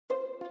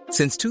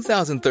Since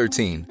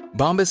 2013,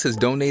 Bombas has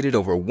donated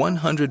over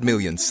 100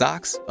 million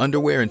socks,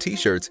 underwear, and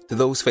T-shirts to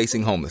those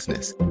facing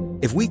homelessness.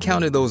 If we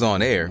counted those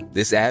on air,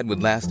 this ad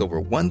would last over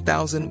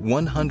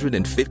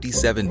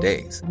 1,157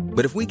 days.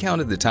 But if we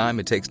counted the time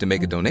it takes to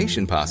make a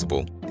donation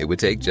possible, it would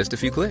take just a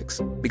few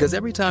clicks. Because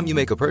every time you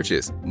make a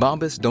purchase,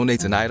 Bombas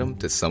donates an item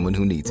to someone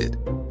who needs it.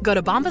 Go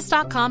to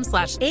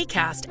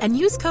bombas.com/ACAST and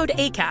use code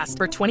ACAST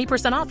for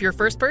 20% off your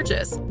first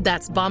purchase.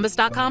 That's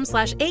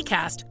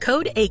bombas.com/ACAST,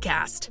 code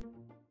ACAST.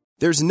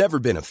 There's never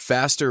been a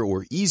faster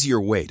or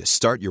easier way to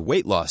start your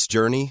weight loss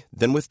journey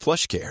than with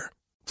PlushCare.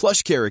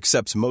 PlushCare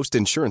accepts most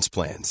insurance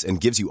plans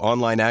and gives you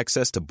online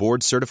access to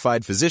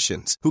board-certified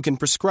physicians who can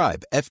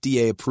prescribe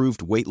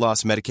FDA-approved weight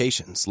loss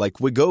medications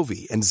like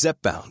Wegovy and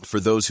Zepbound for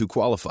those who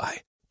qualify.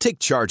 Take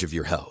charge of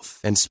your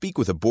health and speak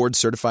with a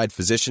board-certified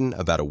physician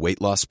about a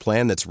weight loss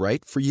plan that's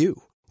right for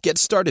you. Get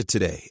started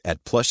today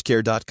at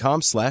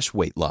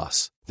plushcare.com/weight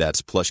loss.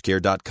 That's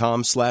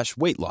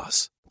plushcare.com/weight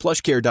loss.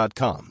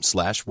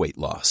 plushcare.com/weight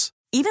loss.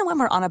 Even when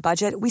we're on a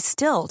budget, we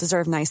still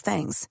deserve nice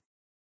things.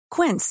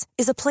 Quince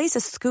is a place to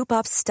scoop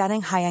up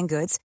stunning high-end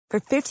goods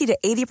for 50 to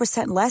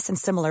 80% less than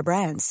similar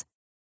brands.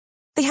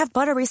 They have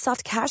buttery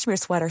soft cashmere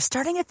sweaters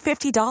starting at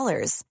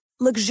 $50,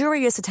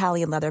 luxurious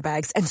Italian leather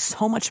bags, and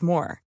so much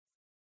more.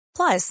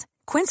 Plus,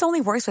 Quince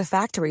only works with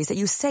factories that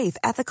use safe,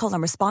 ethical,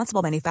 and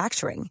responsible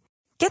manufacturing.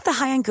 Get the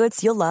high-end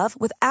goods you'll love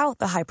without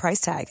the high price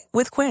tag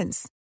with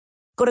Quince.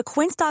 Go to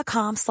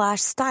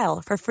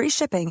quince.com/style for free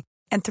shipping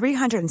and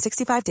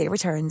 365-day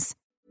returns.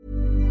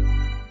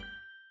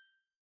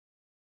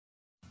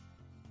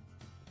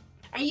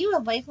 Are you a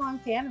lifelong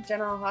fan of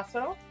General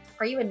Hospital?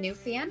 Are you a new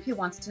fan who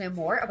wants to know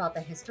more about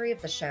the history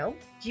of the show?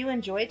 Do you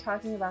enjoy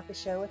talking about the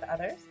show with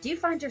others? Do you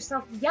find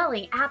yourself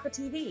yelling at the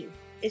TV?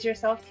 Is your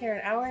self-care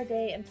an hour a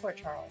day in Port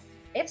Charles?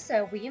 If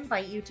so, we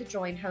invite you to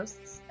join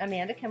hosts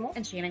Amanda Kimmel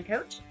and Shannon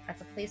Coach at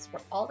the place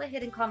where all the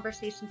hidden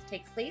conversations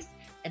take place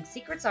and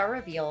secrets are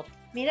revealed.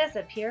 Meet us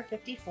at Pier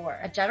 54,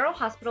 a General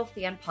Hospital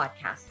fan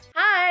podcast.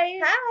 Hi!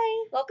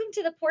 Welcome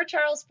to the Port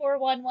Charles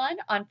 411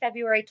 on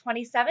February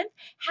 27th.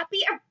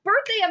 Happy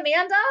birthday,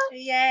 Amanda!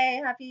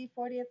 Yay! Happy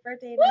 40th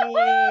birthday to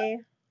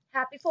me!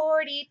 Happy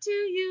 40 to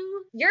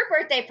you. Your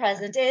birthday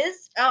present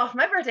is... Oh,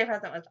 my birthday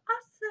present was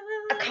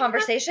awesome! A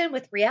conversation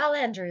with Riel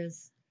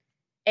Andrews,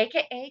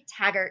 a.k.a.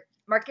 Taggart,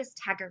 Marcus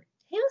Taggart.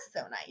 He was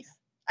so nice.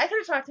 I could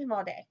have talked to him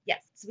all day.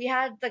 Yes. So we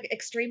had the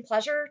extreme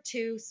pleasure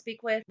to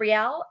speak with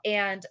Riel,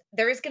 and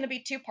there is going to be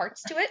two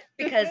parts to it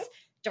because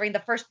during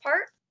the first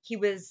part, he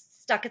was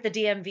stuck at the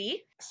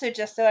DMV. So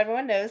just so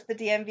everyone knows, the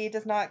DMV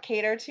does not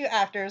cater to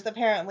actors,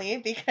 apparently,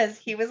 because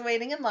he was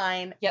waiting in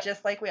line,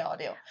 just like we all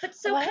do. But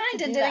so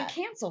kind and didn't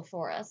cancel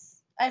for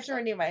us. I have to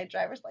renew my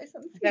driver's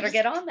license. Better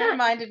get on that.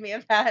 Reminded me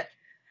of that.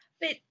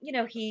 But, you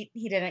know, he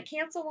didn't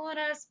cancel on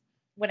us,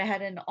 went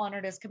ahead and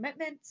honored his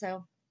commitment,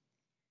 so...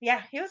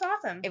 Yeah, he was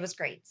awesome. It was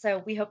great. So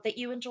we hope that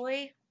you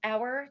enjoy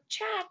our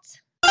chat.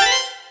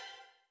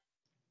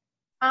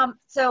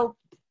 So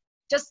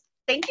just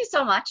thank you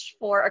so much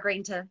for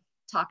agreeing to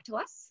talk to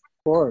us.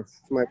 Of course.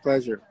 It's my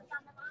pleasure.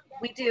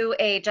 We do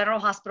a General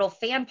Hospital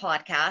fan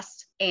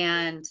podcast,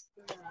 and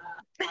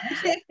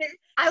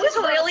I was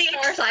really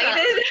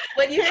excited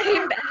when you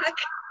came back.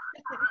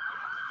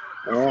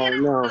 Oh,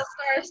 no. So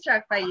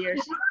starstruck by you.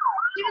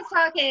 She was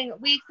talking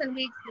weeks and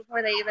weeks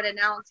before they even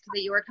announced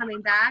that you were coming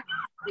back,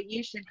 that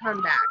you should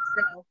come back.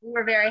 So we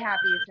were very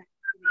happy that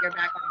you're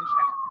back on the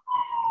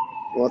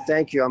show. Well,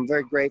 thank you. I'm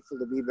very grateful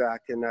to be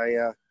back. And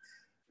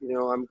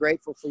I'm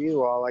grateful for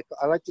you all.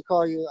 I like to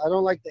call you, I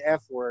don't like the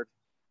F word.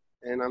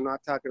 And I'm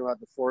not talking about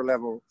the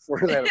four-letter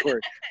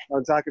word.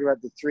 I'm talking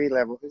about the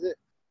three-level. Is it?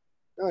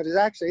 No, it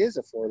actually is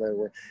a four-letter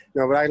word.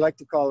 No, but I like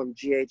to call them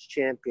GH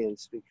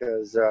champions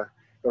because,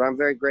 but I'm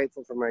very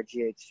grateful for my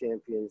GH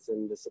champions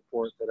and the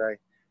support that I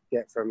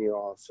get from you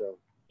all. So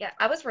yeah,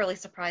 I was really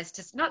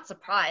not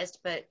surprised,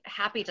 but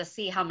happy to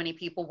see how many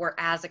people were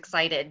as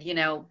excited. You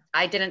know,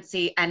 I didn't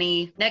see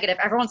any negative.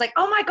 Everyone's like,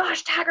 oh my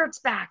gosh, Taggart's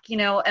back, you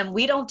know, and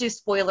we don't do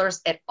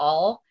spoilers at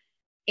all.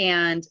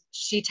 And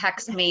she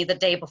texted me the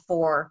day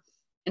before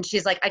and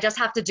she's like, I just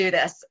have to do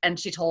this. And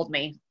she told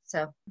me.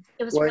 So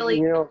it was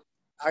really, I'll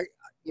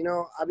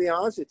be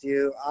honest with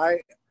you.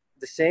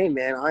 The same,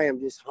 man. I am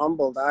just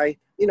humbled. As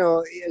you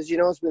know,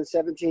 it's been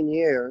 17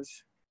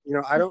 years. You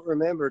know, I don't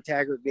remember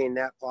Taggart being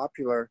that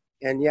popular.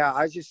 And yeah,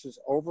 I just was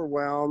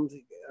overwhelmed,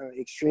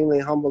 extremely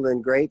humbled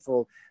and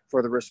grateful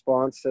for the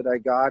response that I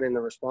got and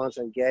the response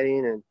I'm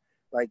getting. And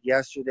like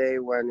yesterday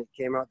when it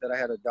came out that I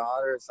had a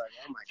daughter, it's like,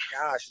 oh my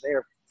gosh,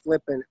 they're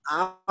flipping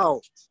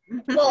out.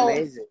 Well,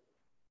 amazing.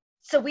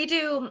 So we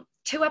do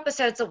 2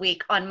 episodes a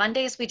week. On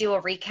Mondays, we do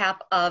a recap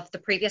of the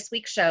previous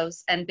week's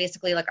shows and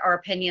basically like our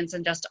opinions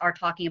and just our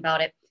talking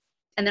about it.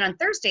 And then on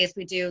Thursdays,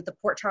 we do the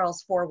Port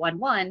Charles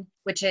 411,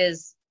 which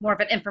is more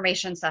of an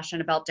information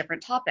session about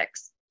different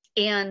topics.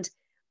 And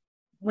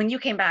when you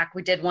came back,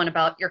 we did one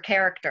about your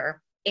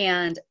character.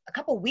 And a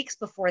couple weeks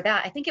before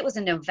that, I think it was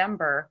in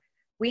November,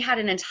 we had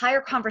an entire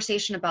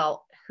conversation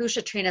about who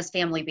should Trina's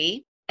family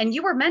be. And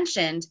you were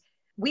mentioned.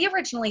 We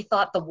originally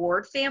thought the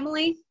Ward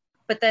family,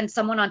 But then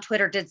someone on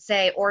Twitter did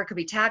say, or it could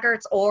be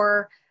Taggart's,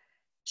 or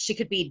she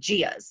could be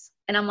Gia's.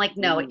 And I'm like,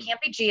 no, it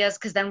can't be Gia's,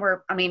 because then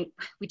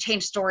we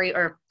change story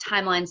or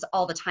timelines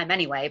all the time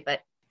anyway.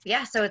 But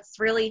yeah, so it's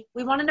really,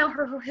 we want to know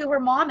who her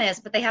mom is,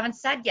 but they haven't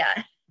said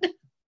yet.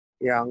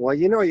 Yeah, well,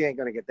 you know you ain't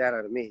going to get that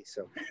out of me.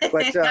 So,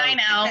 but I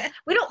know.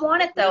 We don't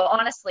want it, though,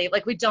 honestly.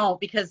 Like, we don't,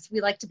 because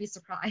we like to be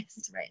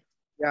surprised. Right.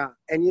 Yeah,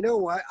 and you know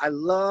what? I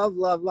love,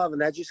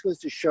 and that just goes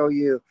to show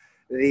you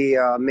the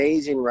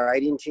amazing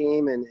writing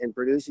team and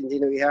producing team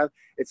that we have.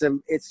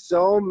 It's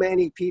so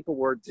many people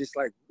were just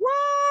like,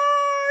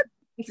 what?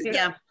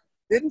 Yeah.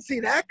 Didn't see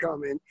that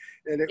coming.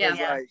 And it was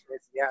like,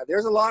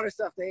 there's a lot of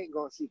stuff they ain't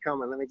going to see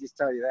coming. Let me just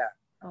tell you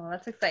that. Oh,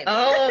 that's exciting.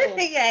 Oh,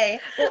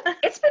 yay. Well,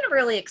 it's been a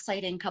really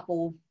exciting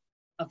couple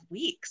of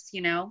weeks,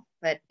 you know,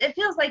 but it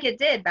feels like it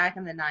did back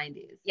in the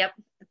 90s. Yep.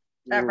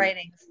 That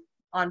writing's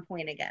on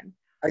point again.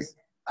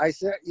 I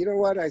said, you know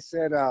what? I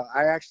said,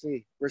 I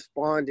actually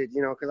responded,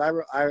 you know,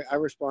 because I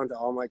respond to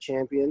all my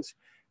champions.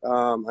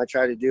 I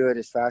try to do it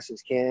as fast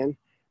as can.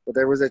 But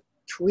there was a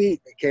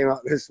tweet that came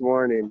out this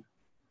morning.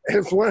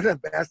 It's one of the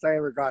best I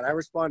ever got. I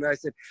responded. I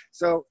said,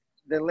 so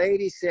the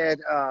lady said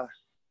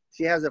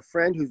she has a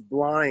friend who's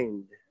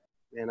blind.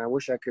 And I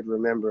wish I could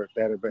remember it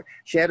better. But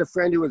she had a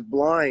friend who was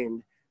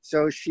blind.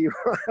 So she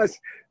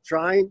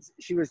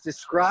was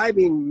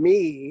describing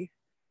me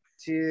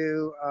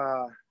to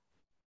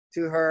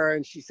her,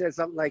 and she said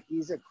something like,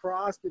 he's a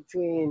cross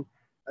between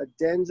a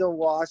Denzel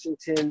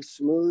Washington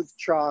smooth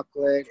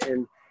chocolate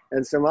and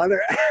some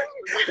other.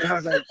 And I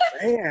was like,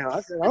 damn.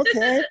 I said,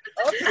 okay.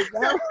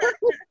 Now.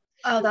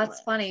 Oh, that's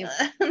funny.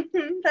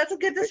 That's a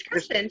good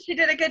description. She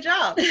did a good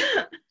job.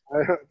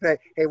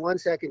 Hey, 1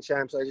 second,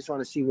 Shams. I just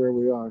want to see where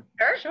we are.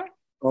 Sure.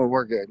 Oh,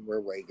 we're good.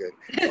 We're way good.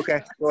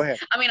 Okay, go ahead.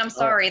 I mean, I'm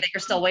sorry that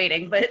you're still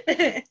waiting, but.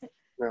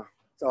 No,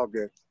 it's all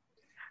good.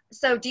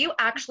 So do you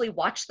actually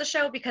watch the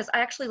show? Because I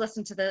actually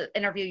listened to the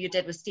interview you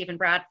did with Stephen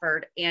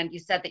Bradford, and you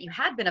said that you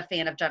had been a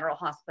fan of General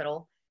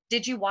Hospital.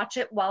 Did you watch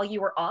it while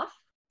you were off?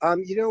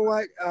 You know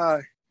what?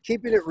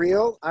 Keeping it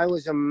real, I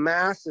was a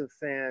massive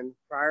fan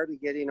prior to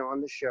getting on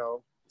the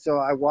show. So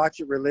I watch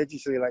it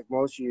religiously like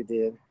most of you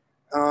did.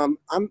 I'm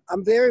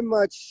very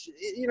much,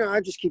 you know, I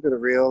just keep it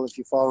real. If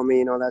you follow me,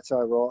 you know, that's how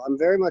I roll. I'm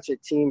very much a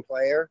team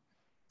player.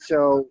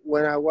 So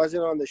when I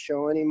wasn't on the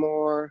show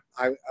anymore,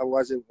 I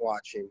wasn't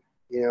watching,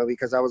 you know,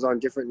 because I was on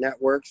different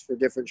networks for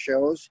different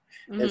shows.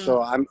 Mm-hmm. And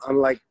so I'm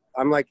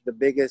like the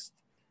biggest,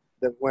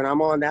 when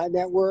I'm on that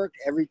network,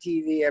 every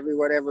TV, every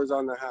whatever's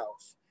on the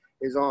house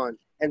is on.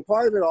 And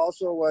part of it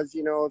also was,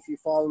 you know, if you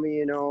follow me,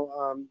 you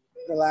know,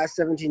 the last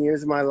 17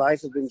 years of my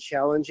life have been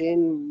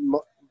challenging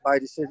by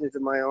decisions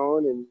of my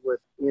own, and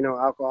with, you know,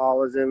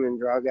 alcoholism and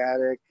drug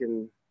addict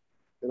and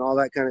all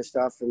that kind of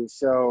stuff. And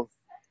so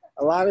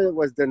a lot of it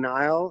was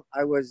denial.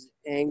 I was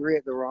angry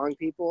at the wrong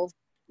people,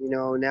 you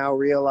know, now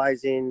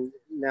realizing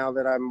now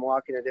that I'm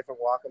walking a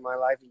different walk in my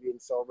life and being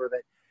sober,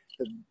 that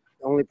the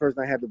only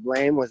person I had to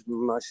blame was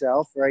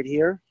myself right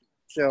here.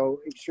 So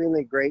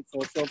extremely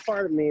grateful. So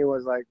part of me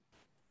was like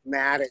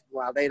mad at,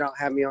 wow, they don't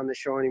have me on the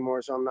show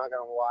anymore, so I'm not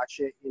going to watch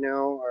it, you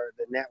know, or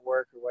the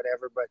network or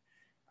whatever. But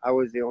I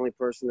was the only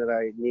person that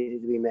I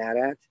needed to be mad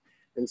at.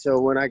 And so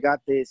when I got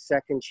the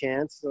second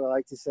chance, so I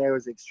like to say, I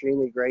was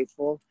extremely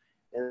grateful.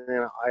 And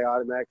then I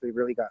automatically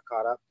really got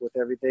caught up with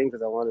everything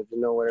because I wanted to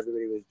know what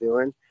everybody was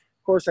doing.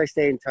 Of course, I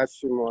stay in touch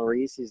with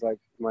Maurice. He's like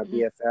my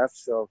BFF.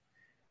 So,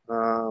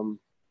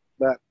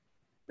 but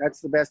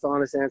that's the best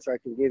honest answer I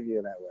can give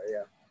you that way.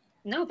 Yeah.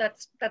 No,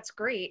 that's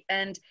great.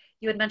 And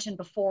you had mentioned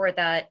before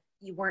that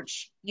you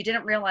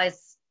didn't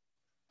realize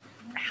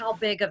how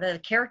big of a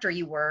character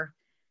you were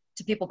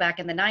to people back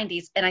in the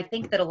 90s. And I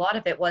think that a lot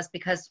of it was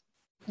because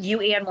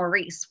you and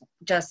Maurice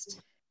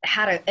just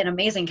had an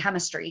amazing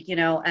chemistry, you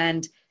know,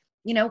 and,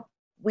 you know,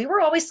 we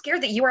were always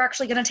scared that you were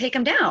actually going to take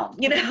him down,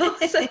 you know?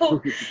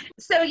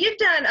 So you've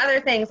done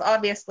other things,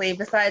 obviously,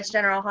 besides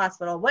General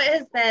Hospital. What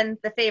has been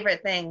the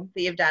favorite thing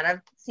that you've done?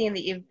 I've seen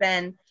that you've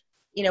been,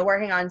 you know,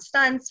 working on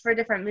stunts for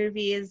different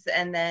movies,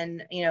 and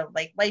then, you know,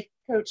 like life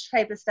coach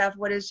type of stuff.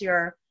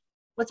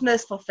 What's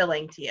most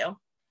fulfilling to you?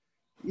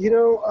 You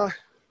know,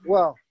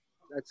 well,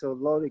 that's a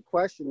loaded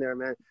question there,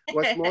 man.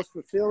 What's most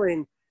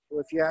fulfilling,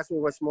 if you ask me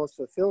what's most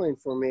fulfilling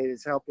for me,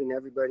 is helping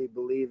everybody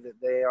believe that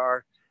they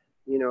are,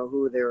 you know,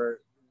 who they're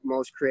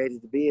most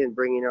created to be, and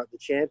bringing out the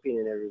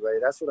champion in everybody.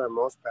 That's what I'm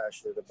most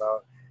passionate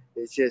about.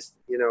 It's just,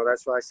 you know,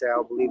 that's why I say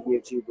I'll believe in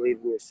you till you believe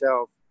in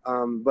yourself.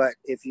 But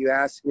if you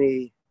ask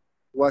me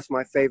what's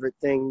my favorite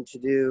thing to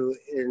do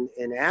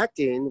in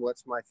acting,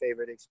 what's my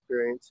favorite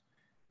experience,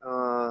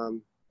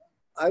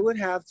 I would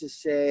have to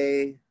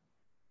say,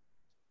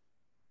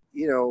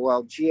 you know,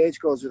 well, GH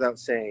goes without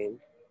saying,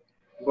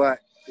 but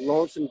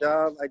Lonesome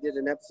Dove, I did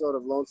an episode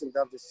of Lonesome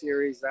Dove, the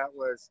series. That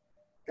was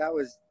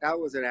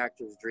an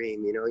actor's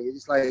dream, you know. You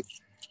just like,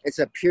 it's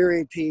a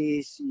period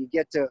piece. You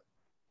get to,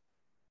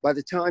 by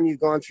the time you've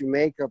gone through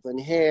makeup and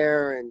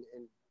hair and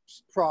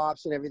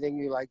props and everything,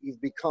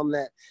 you've become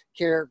that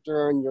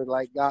character, and you're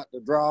like got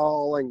the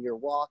drawl and you're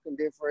walking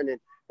different. And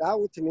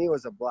that to me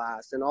was a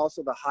blast. And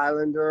also the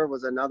Highlander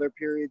was another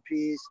period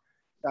piece.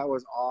 That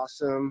was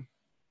awesome.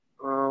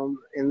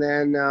 And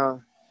then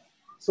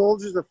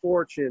Soldiers of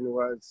Fortune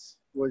was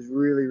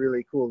really,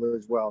 really cool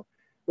as well.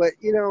 But,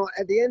 you know,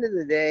 at the end of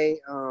the day,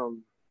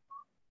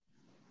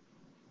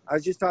 I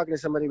was just talking to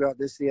somebody about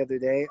this the other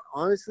day.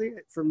 Honestly,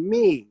 for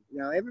me,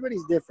 now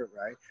everybody's different,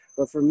 right?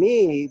 But for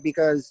me,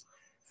 because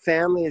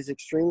family is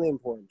extremely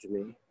important to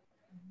me,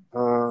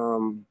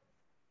 and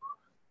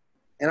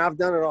I've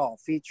done it all,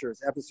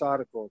 features,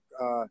 episodical,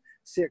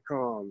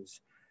 sitcoms.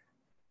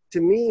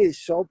 To me,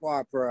 soap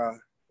opera,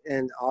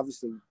 and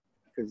obviously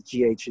because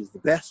GH is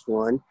the best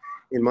one,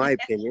 in my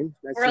opinion.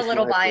 We're a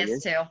little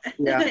biased too.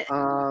 Yeah,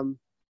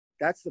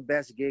 that's the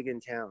best gig in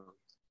town,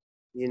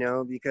 you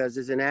know, because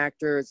as an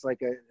actor, it's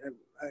like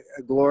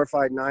a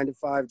glorified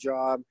 9-to-5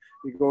 job.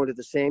 You're going to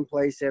the same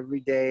place every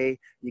day.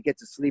 You get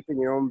to sleep in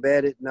your own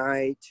bed at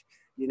night.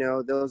 You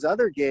know, those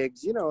other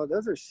gigs, you know,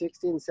 those are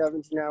 16,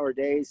 17-hour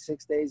days,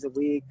 6 days a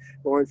week,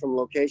 going from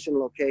location to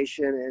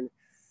location. And,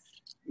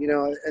 you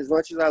know, as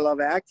much as I love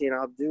acting,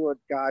 I'll do what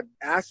God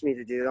asked me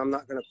to do. I'm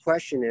not going to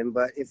question him.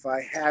 But if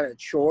I had a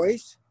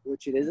choice,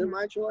 which it isn't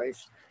my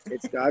choice,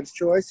 it's God's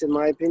choice, in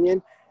my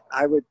opinion,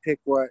 I would pick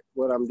what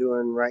I'm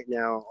doing right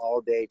now all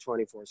day,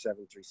 24/7,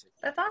 360.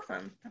 That's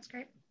awesome. That's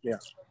great. Yeah.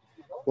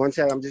 One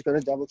second, I'm just going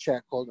to double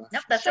check. Hold on.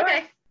 Nope, that's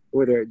okay.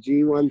 With a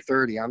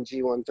G130. I'm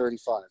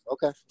G135.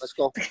 Okay, let's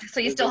go. So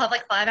you still have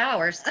like 5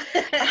 hours.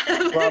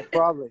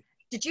 Probably.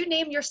 Did you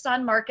name your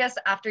son Marcus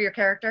after your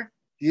character?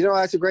 You know,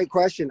 that's a great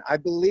question. I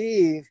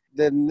believe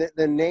the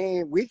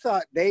name, we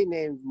thought they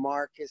named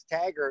Marcus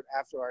Taggart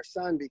after our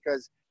son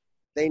because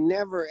they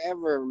never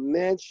ever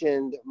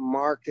mentioned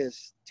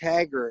Marcus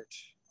Taggart.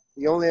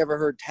 You only ever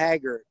heard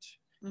Taggart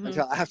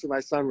until after my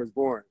son was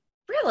born.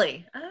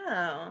 Really?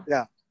 Oh.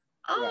 Yeah.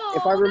 Oh, yeah.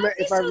 If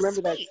I remember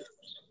sweet. that.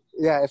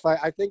 Yeah,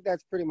 I think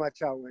that's pretty much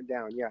how it went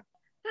down. Yeah.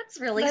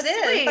 That's really That's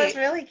sweet. That's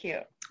really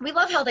cute. We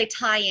love how they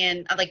tie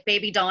in, like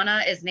Baby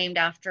Donna is named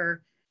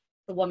after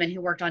the woman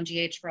who worked on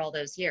GH for all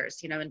those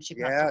years, you know, and she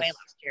passed away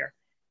last year.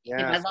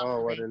 Yeah. I love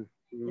how they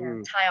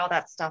tie all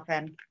that stuff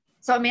in.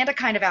 So Amanda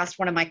kind of asked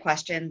one of my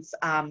questions.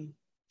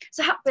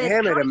 So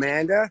Damn it,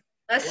 Amanda.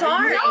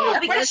 Sorry. No,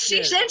 because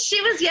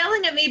she was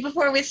yelling at me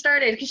before we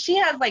started because she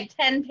has like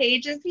 10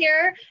 pages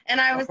here.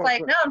 And I was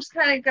like, no, I'm just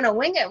kind of going to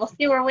wing it. We'll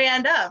see where we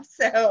end up.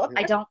 So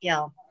I don't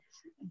yell.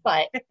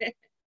 But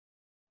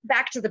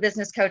back to the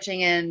business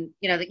coaching and,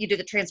 you know, that you do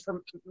the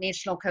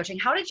transformational coaching.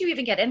 How did you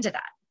even get into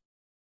that?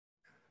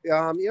 You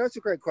know, it's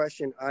a great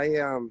question.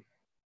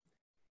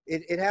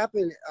 It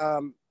happened.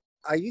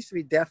 I used to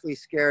be deathly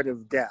scared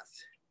of death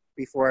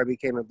before I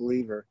became a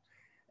believer.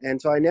 And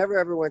so I never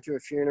ever went to a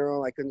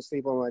funeral. I couldn't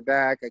sleep on my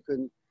back. I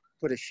couldn't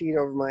put a sheet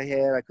over my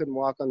head. I couldn't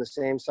walk on the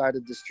same side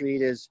of the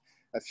street as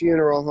a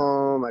funeral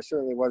home. I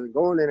certainly wasn't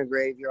going in a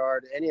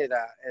graveyard, any of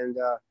that. And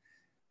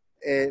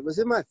it was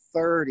in my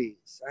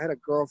 30s. I had a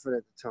girlfriend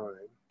at the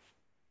time.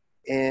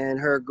 And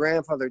her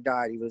grandfather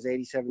died. He was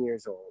 87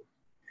 years old.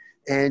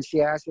 And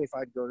she asked me if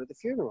I'd go to the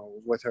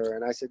funeral with her.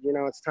 And I said, you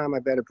know, it's time I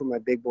better put my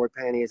big boy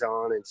panties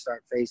on and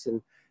start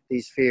facing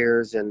these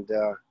fears. And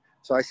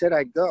so I said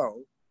I'd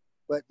go.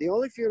 But the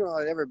only funeral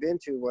I'd ever been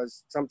to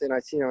was something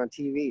I'd seen on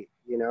TV,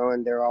 you know,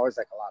 and there were always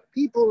like a lot of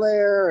people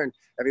there and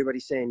everybody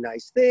saying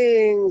nice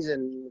things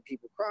and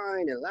people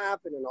crying and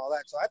laughing and all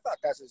that. So I thought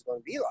that's what it's going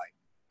to be like.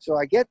 So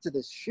I get to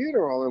this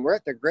funeral and we're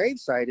at the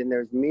gravesite and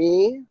there's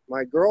me,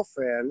 my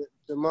girlfriend,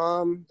 the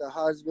mom, the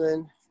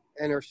husband,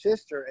 and her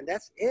sister, and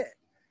that's it.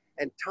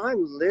 And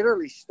time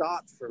literally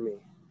stopped for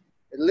me.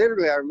 And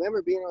literally, I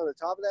remember being on the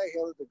top of that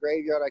hill at the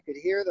graveyard. I could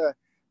hear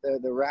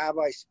the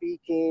rabbi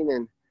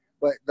speaking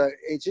but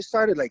it just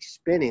started like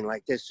spinning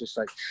like this, just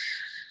like,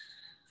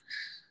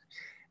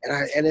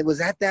 and it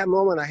was at that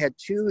moment I had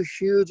two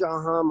huge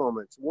aha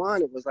moments.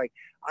 One, it was like,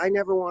 I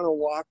never want to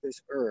walk this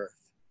earth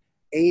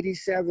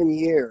 87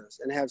 years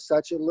and have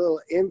such a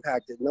little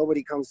impact that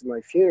nobody comes to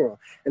my funeral.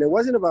 And it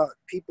wasn't about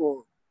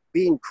people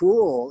being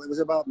cool. It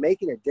was about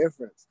making a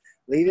difference,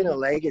 leaving a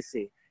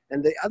legacy.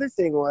 And the other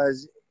thing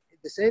was,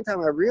 at the same time,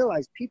 I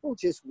realized people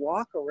just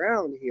walk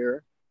around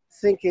here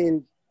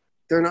thinking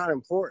they're not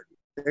important.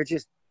 They're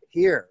just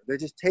here. They're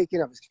just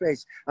taking up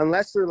space.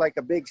 Unless they're like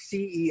a big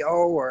CEO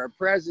or a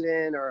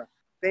president or a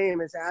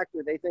famous actor,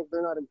 they think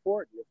they're not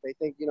important. If they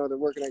think, you know, they're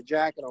working at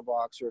Jack in a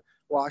Box or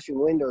washing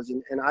windows.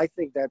 And I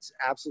think that's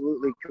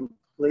absolutely,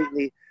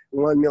 completely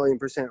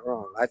 1,000,000%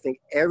 wrong. I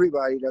think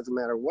everybody, doesn't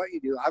matter what you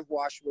do. I've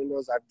washed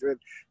windows. I've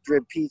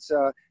driven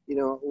pizza. You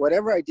know,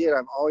 whatever I did,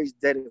 I've always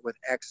did it with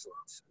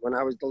excellence. When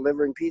I was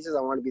delivering pizzas,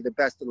 I wanted to be the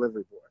best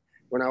delivery boy.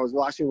 When I was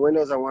washing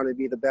windows, I wanted to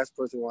be the best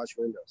person to wash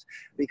windows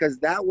because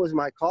that was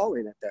my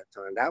calling at that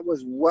time. That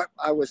was what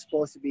I was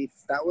supposed to be.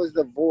 That was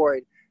the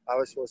void I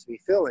was supposed to be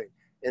filling.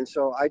 And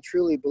so I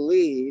truly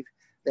believe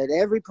that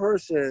every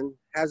person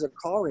has a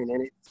calling,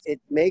 and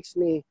it makes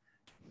me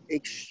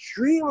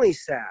extremely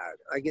sad.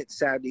 I get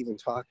sad even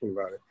talking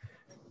about it,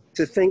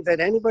 to think that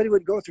anybody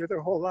would go through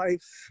their whole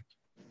life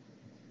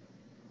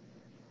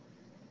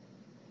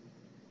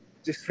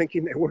just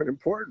thinking they weren't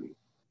important.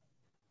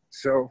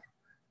 So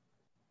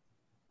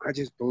I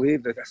just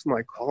believe that that's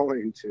my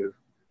calling, to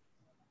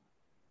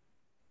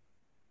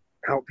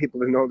help people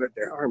to know that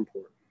they are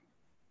important.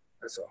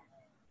 That's all.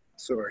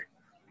 Sorry.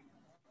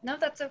 No,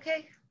 that's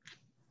okay.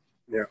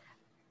 Yeah,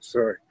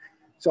 sorry.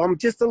 So I'm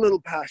just a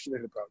little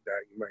passionate about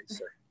that, you might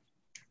say.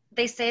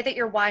 They say that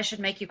your why should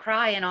make you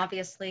cry. And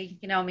obviously,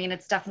 you know, I mean,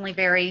 it's definitely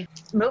very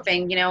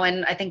moving, you know,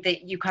 and I think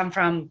that you come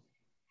from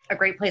a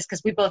great place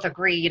because we both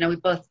agree, you know, we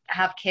both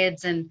have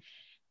kids and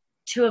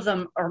two of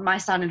them, or my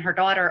son and her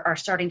daughter, are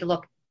starting to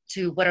look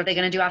to what are they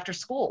going to do after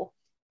school,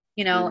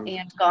 you know,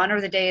 and gone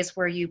are the days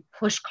where you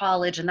push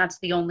college and that's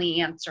the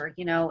only answer.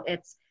 You know,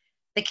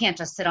 they can't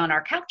just sit on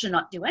our couch and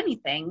not do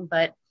anything,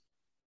 but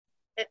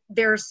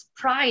there's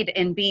pride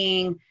in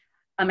being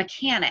a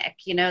mechanic.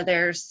 You know,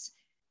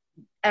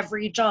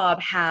 every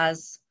job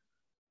has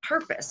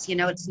purpose. You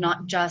know, it's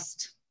not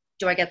just,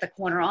 do I get the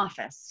corner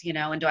office, you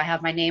know, and do I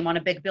have my name on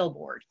a big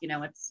billboard? You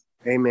know, it's.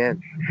 Amen.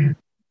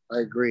 I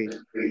agree.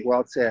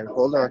 Well said.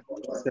 Hold on.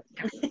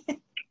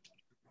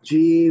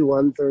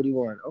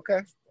 G131. Okay,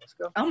 let's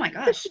go. Oh my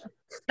gosh.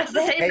 That's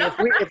the same Hey,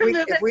 number.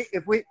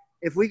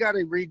 if we got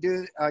to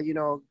redo, you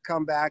know,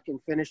 come back and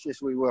finish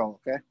this, we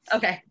will. Okay.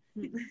 Okay.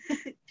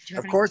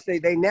 Of course, they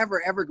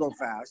never ever go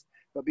fast,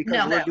 but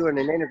because we're doing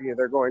an interview,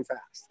 they're going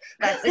fast.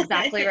 That's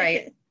exactly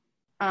right.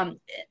 And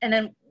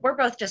then we're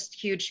both just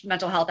huge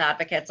mental health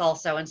advocates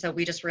also. And so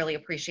we just really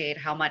appreciate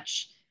how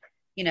much,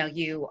 you know,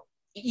 you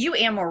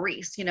and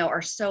Maurice, you know,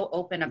 are so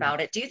open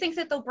about it. Do you think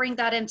that they'll bring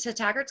that into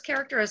Taggart's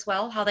character as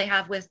well, how they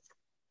have with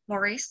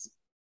Maurice?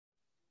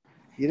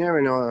 You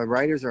never know. The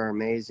writers are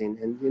amazing.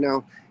 And, you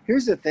know,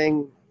 here's the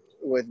thing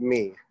with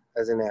me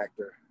as an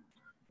actor.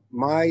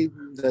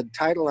 The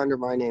title under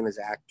my name is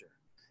actor.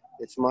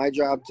 It's my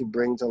job to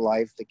bring to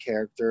life the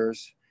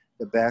characters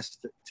the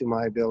best to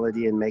my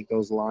ability and make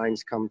those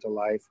lines come to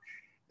life.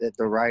 That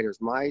the writers,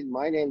 my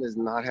name does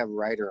not have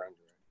writer under it.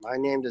 My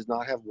name does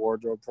not have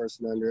wardrobe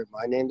person under it.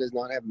 My name does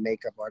not have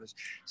makeup artist.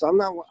 So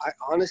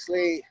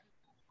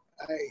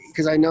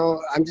because I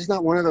know I'm just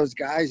not one of those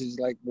guys who's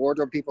like,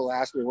 wardrobe people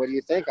ask me, what do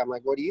you think? I'm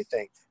like, what do you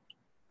think?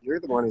 You're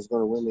the one who's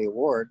going to win the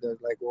award. They're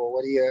like, well,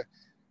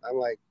 I'm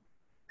like,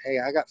 hey,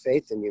 I got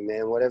faith in you,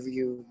 man. Whatever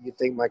you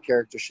think my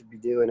character should be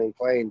doing and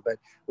playing. But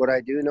what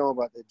I do know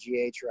about the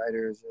GH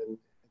writers, and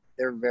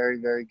they're very,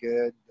 very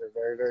good. They're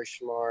very, very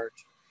smart.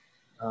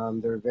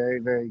 They're very,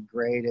 very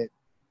great at,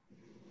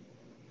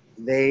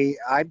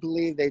 I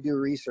believe they do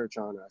research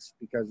on us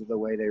because of the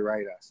way they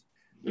write us.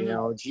 You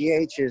know,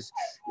 GH is,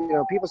 you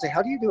know, people say,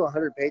 how do you do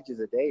 100 pages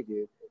a day,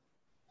 dude?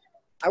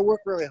 I work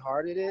really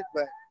hard at it,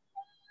 but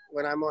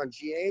when I'm on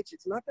GH,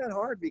 it's not that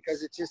hard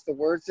because it's just the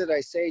words that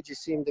I say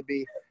just seem to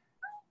be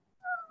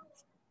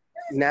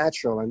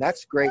natural, and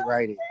that's great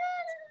writing.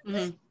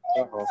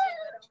 Uh-oh.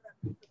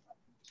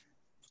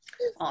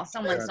 Oh,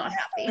 someone's not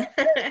happy.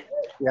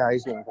 Yeah,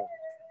 he's not happy.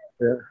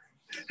 Yeah.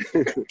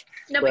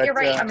 No, but you're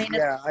right. I mean,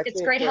 I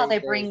it's great how they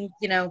bring,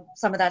 you know,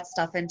 some of that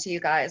stuff into you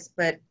guys,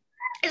 but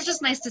it's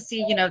just nice to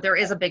see, you know, there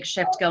is a big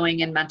shift going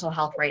in mental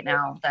health right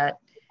now that,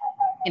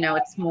 you know,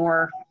 it's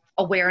more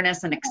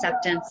awareness and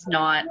acceptance,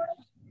 not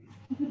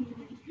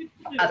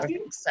other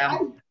things.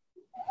 So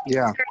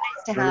yeah, it's very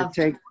nice to have.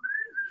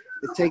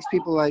 It takes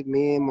people like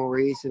me and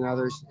Maurice and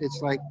others.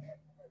 It's like,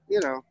 you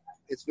know,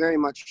 it's very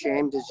much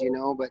shamed, as you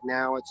know, but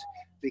now it's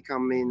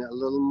becoming a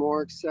little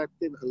more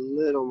accepted.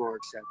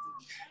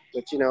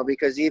 But, you know,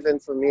 because even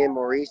for me and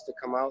Maurice to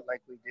come out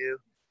like we do,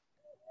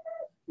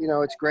 you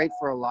know, it's great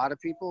for a lot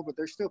of people, but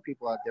there's still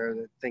people out there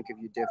that think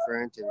of you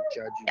different and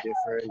judge you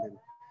different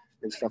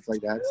and stuff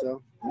like that.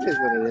 So it is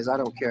what it is. I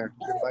don't care.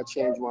 If I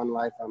change one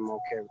life, I'm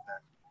okay with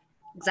that.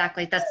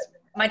 Exactly.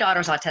 My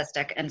daughter's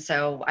autistic, and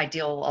so I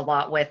deal a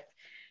lot with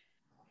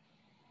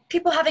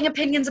people having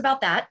opinions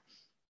about that.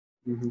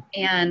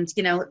 And,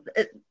 you know,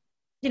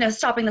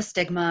 stopping the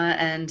stigma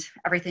and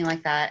everything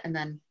like that. And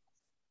then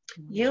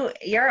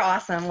you're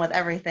awesome with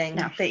everything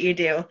that you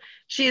do.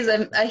 She's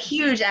a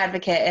huge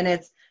advocate, and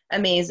it's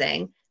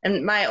amazing.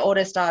 And my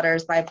oldest daughter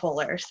is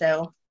bipolar,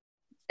 so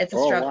it's a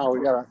struggle. Oh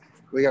wow,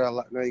 we got a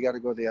lot. No, you got to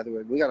go the other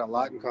way. We got a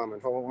lot in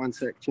common. Hold on one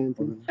sec,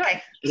 Champion.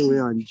 Okay.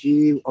 We're on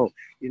G. Oh,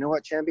 you know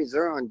what, Champions?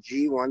 They're on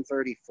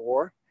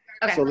G134.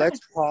 Okay. So let's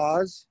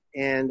pause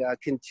and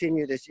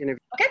continue this interview.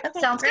 Okay,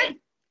 sounds good.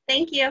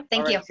 Thank you.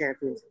 Thank you.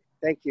 Champions.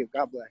 Thank you.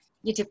 God bless.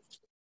 You too.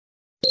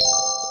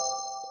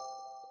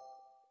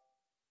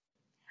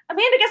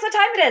 Amanda, guess what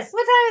time it is?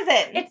 What time is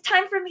it? It's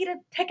time for me to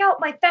pick out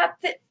my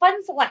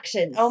FabFitFun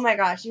selections. Oh my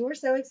gosh, you were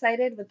so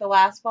excited with the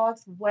last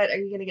box. What are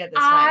you going to get this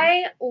time?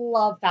 I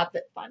love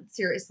FabFitFun.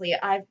 Seriously,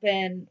 I've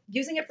been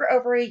using it for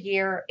over a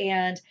year,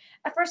 and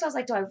at first I was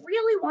like, do I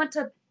really want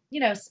to, you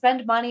know,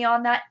 spend money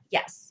on that?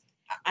 Yes.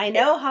 I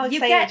know how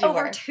excited you get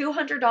over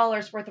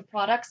 $200 worth of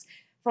products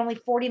for only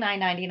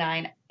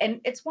 $49.99,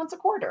 and it's once a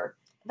quarter.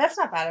 That's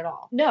not bad at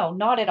all. No,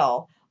 not at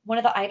all. One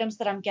of the items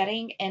that I'm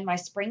getting in my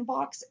spring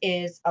box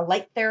is a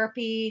light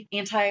therapy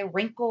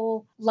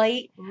anti-wrinkle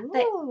light.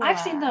 That I've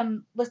seen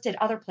them listed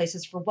other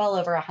places for well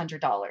over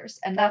 $100,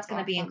 and that's going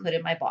to be included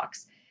in my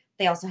box.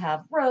 They also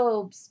have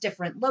robes,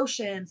 different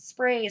lotions,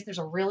 sprays. There's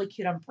a really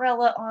cute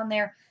umbrella on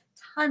there.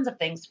 Tons of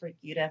things for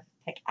you to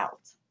pick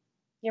out.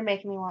 You're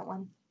making me want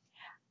one.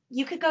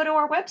 you could go to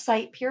our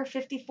website,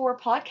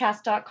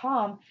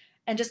 pure54podcast.com,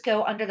 and just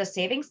go under the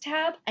savings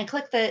tab and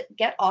click the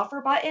get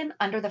offer button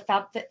under the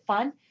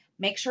FabFitFun.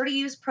 Make sure to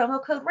use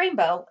promo code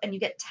Rainbow and you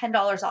get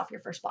 $10 off your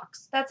first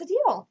box. That's a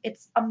deal.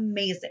 It's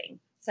amazing.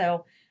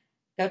 So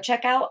go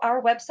check out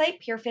our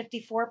website,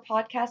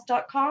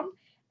 pure54podcast.com,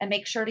 and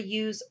make sure to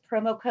use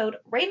promo code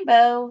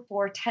Rainbow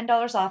for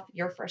 $10 off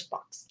your first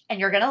box. And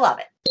you're going to love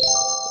it.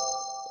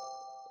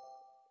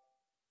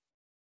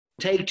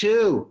 Take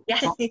two.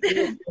 Yes.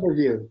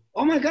 Interview.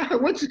 Oh my God,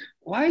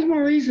 why is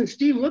Maurice and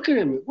Steve looking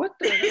at me? What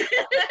the?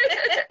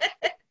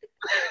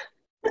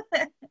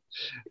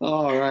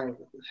 All right.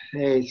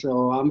 Hey,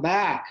 so I'm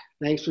back.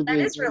 Thanks for being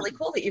That is really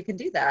cool that you can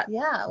do that.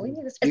 Yeah, we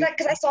need to. Is that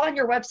because I saw on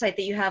your website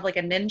that you have like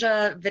a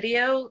ninja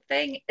video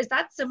thing? Is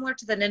that similar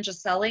to the ninja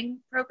selling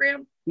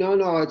program? No,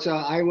 it's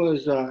I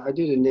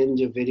did a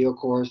ninja video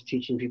course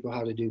teaching people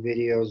how to do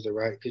videos the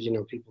right, because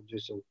people do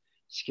some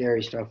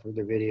scary stuff with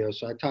their videos.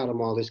 So I taught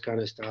them all this kind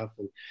of stuff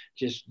and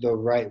just the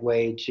right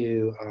way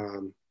to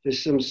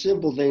there's some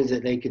simple things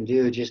that they can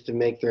do just to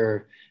make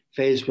their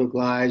Facebook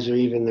lives or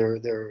even their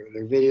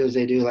videos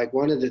they do. Like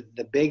one of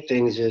the big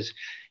things is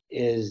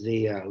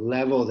the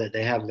level that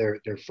they have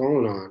their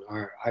phone on.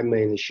 Or I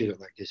mainly shoot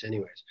it like this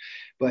anyways.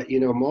 But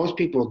most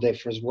people,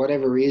 for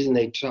whatever reason,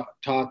 they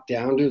talk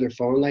down to their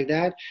phone like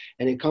that,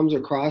 and it comes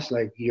across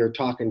like you're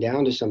talking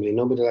down to somebody.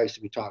 Nobody likes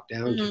to be talked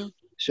down to.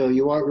 So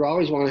you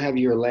always want to have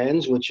your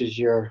lens, which is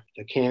the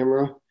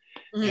camera,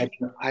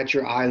 at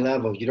your eye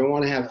level. You don't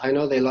want to have, I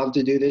know they love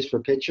to do this for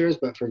pictures,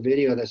 but for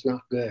video, that's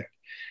not good.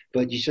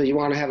 But you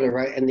want to have it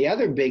right. And the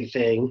other big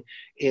thing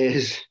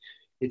is,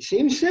 it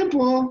seems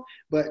simple,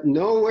 but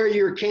know where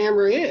your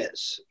camera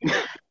is.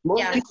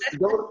 Most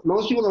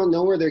people don't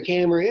know where their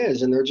camera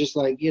is, and they're just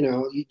like,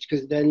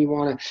 because then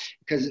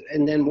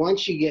and then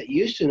once you get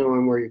used to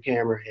knowing where your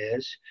camera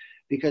is,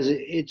 because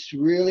it's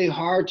really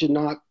hard to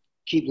not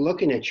keep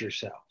looking at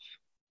yourself.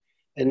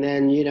 And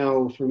then,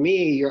 for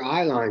me, your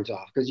eye line's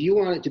off, because you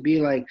want it to be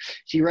like,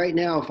 see, right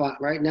now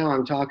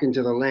I'm talking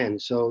to the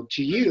lens. So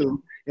to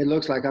you, it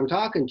looks like I'm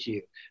talking to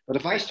you. But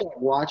if I start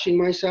watching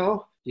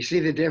myself, you see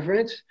the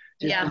difference?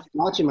 Just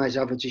watching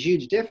myself, it's a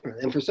huge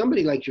difference. And for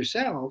somebody like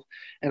yourself,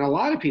 and a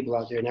lot of people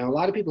out there now, a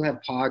lot of people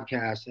have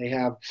podcasts, they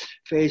have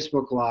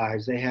Facebook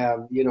Lives, they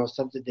have,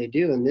 stuff that they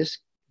do. And this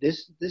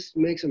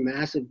makes a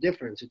massive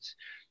difference. It's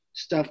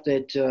stuff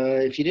that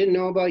if you didn't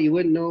know about, you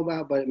wouldn't know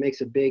about, but it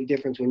makes a big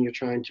difference when you're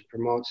trying to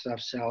promote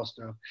stuff, sell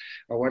stuff,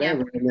 or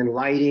whatever. Yeah. And then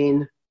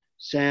lighting,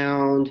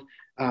 sound,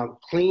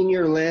 clean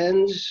your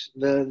lens.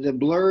 The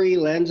blurry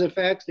lens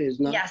effect is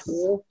not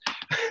cool.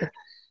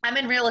 I'm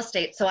in real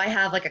estate, so I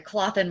have like a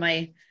cloth in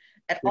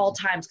at all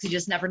times, because you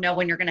just never know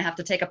when you're going to have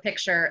to take a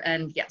picture.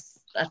 And yes,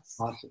 that's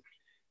awesome.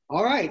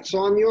 All right,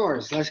 so I'm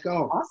yours. Let's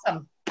go.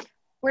 Awesome.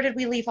 Where did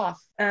we leave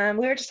off? We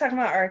were just talking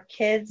about our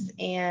kids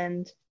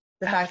and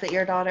the fact that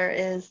your daughter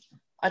is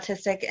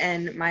autistic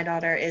and my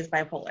daughter is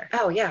bipolar.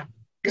 Oh yeah,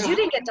 because you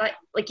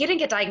didn't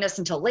get diagnosed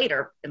until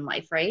later in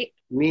life, right?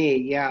 Me,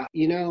 yeah.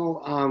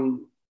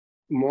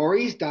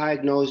 Maurice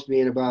diagnosed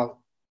me in about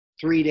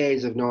 3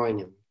 days of knowing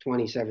him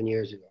 27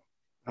 years ago.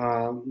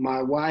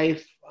 My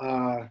wife,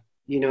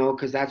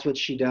 because that's what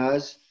she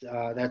does.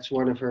 That's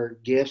one of her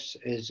gifts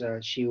is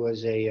she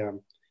was a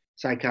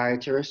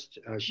psychiatrist.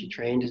 She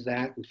trained as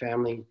that in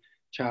family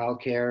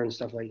child care and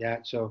stuff like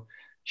that. So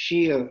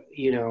she,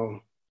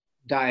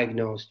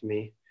 diagnosed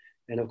me.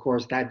 And of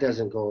course, that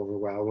doesn't go over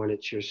well when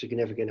it's your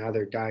significant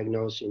other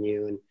diagnosing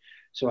you. And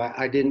so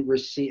I didn't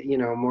receive,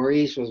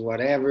 Maurice was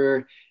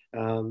whatever.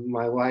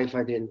 My wife,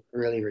 I didn't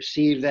really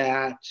receive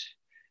that.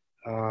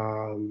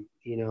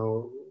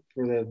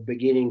 For the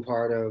beginning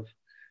part of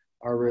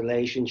our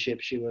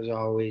relationship, she was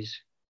always,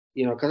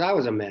 because I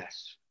was a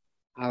mess.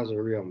 I was a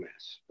real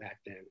mess back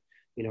then.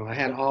 I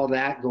had all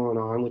that going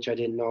on, which I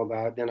didn't know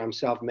about. Then I'm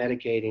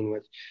self-medicating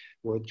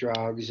with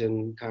drugs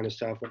and kind of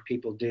stuff, what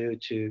people do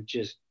to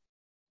just,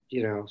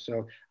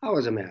 so I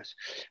was a mess.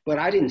 But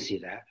I didn't see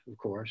that, of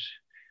course.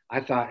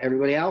 I thought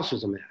everybody else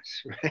was a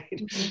mess, right?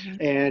 Mm-hmm.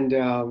 And,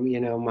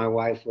 my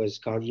wife was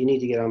called, you need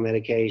to get on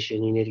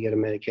medication. You need to get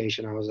on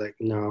medication. I was like,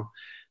 no,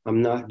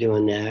 I'm not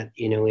doing that.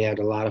 We had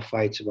a lot of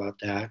fights about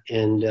that.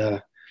 And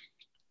the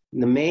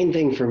main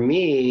thing for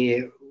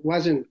me,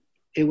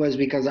 it was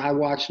because I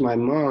watched my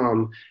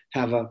mom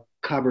have a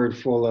cupboard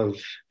full of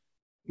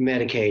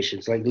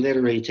medications, like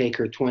literally take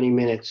her 20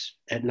 minutes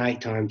at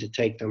nighttime to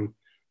take them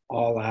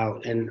all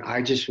out. And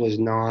I just was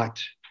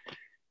not,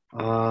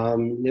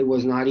 it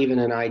was not even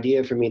an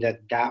idea for me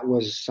that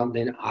was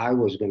something I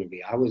was going to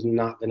be. I was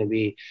not going to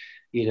be,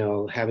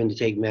 having to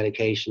take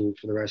medication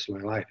for the rest of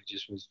my life.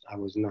 I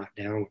was not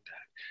down with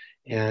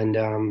that.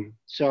 And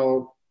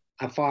so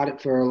I fought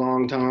it for a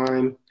long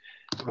time.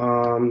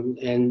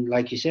 And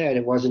like you said,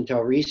 it wasn't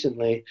until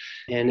recently,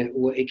 and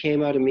it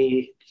came out of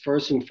me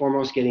first and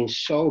foremost getting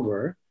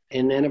sober.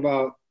 And then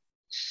about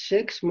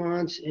 6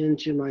 months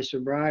into my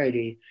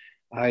sobriety,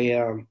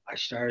 I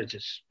started to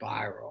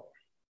spiral.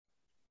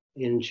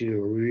 into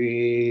a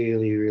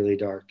really, really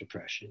dark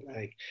depression.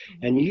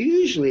 And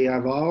usually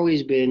I've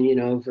always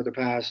been, for the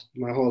past,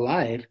 my whole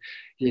life,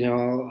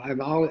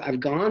 I've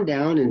gone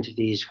down into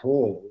these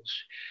holes,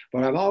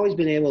 but I've always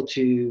been able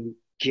to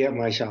get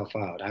myself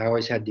out. I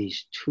always had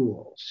these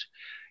tools,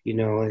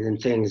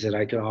 and things that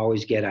I could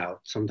always get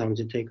out.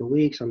 Sometimes it'd take a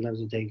week, sometimes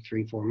it'd take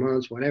 3-4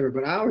 months, whatever,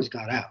 but I always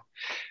got out.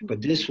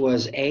 But this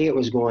was, it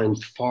was going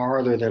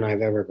farther than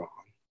I've ever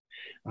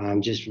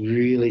gone. Just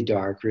really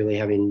dark, really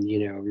having,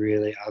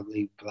 really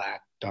ugly,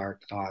 black,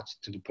 dark thoughts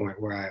to the point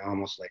where I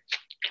almost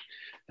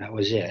that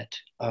was it.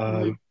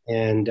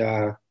 And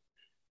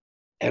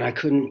I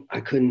couldn't,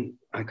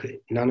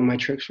 none of my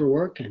tricks were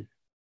working.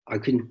 I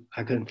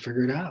couldn't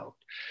figure it out,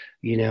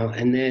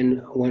 and then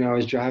when I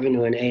was driving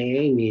to an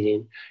AA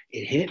meeting,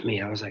 it hit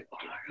me. I was like,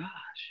 oh my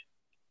gosh,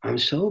 I'm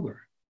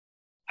sober.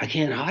 I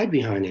can't hide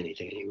behind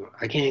anything anymore.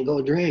 I can't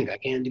go drink. I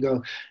can't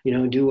go,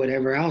 do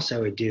whatever else I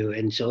would do.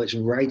 And so it's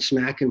right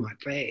smack in my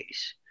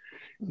face,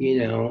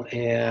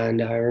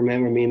 and I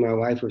remember me and my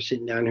wife were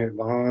sitting down here at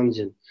Vaughn's,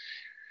 and,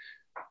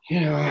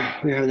 we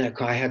were having that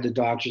call. I had the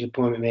doctor's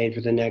appointment made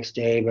for the next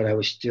day, but I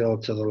was still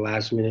till the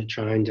last minute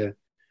trying to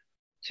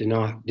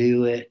not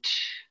do it.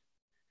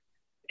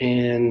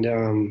 And,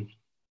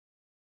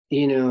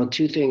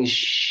 two things.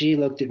 She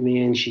looked at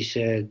me and she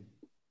said,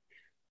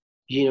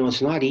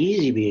 it's not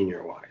easy being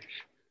your wife.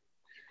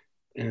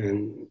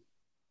 And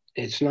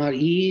it's not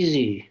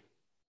easy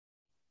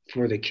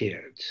for the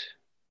kids.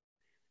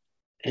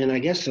 And I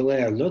guess the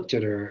way I looked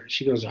at her,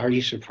 she goes, are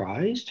you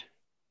surprised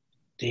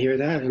to hear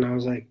that? And I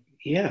was like,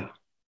 yeah,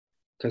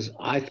 because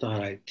I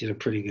thought I did a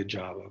pretty good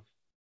job of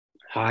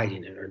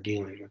hiding it or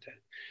dealing with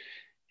it.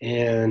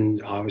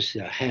 And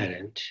obviously I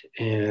hadn't.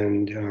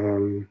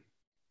 And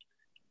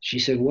she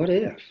said, what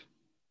if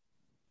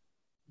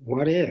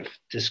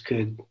this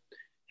could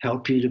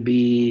help you to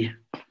be,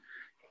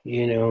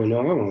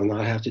 normal and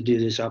not have to do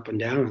this up and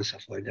down and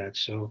stuff like that.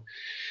 So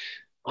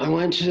I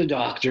went to the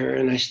doctor,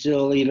 and I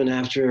still, even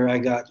after I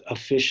got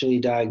officially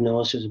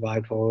diagnosed as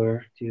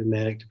bipolar, due to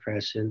manic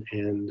depressant,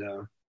 and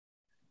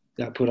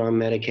got put on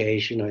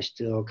medication, I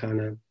still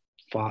kind of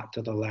fought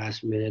to the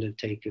last minute of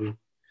taking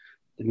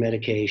the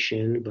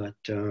medication, but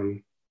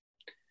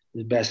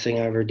the best thing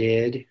I ever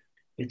did.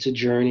 It's a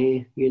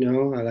journey,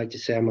 I like to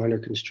say I'm under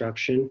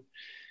construction.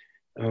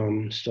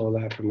 Stole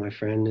that from my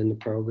friend in the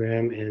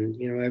program,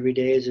 and every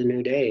day is a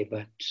new day,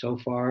 but so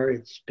far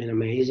it's been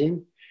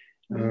amazing.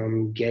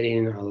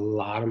 Getting a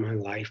lot of my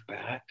life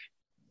back.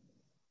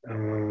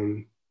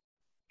 Well,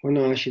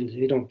 no,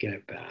 you don't get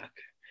it back,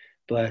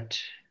 but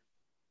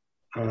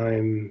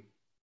I'm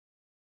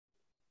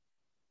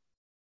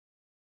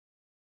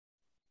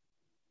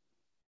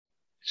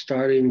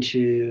starting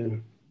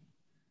to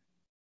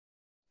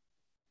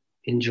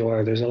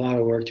enjoy. There's a lot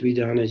of work to be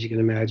done, as you can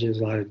imagine.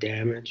 There's a lot of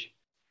damage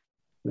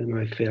with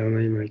my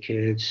family, my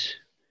kids.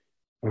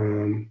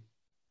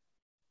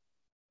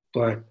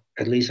 But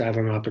at least I have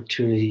an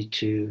opportunity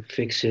to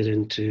fix it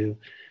and to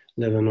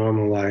live a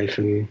normal life.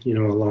 And,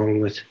 along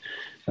with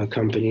a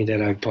company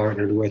that I've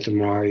partnered with,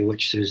 Amari,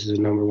 which is the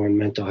 #1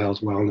 mental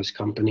health wellness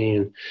company,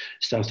 and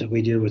stuff that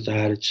we do with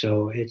that.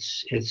 So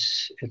it's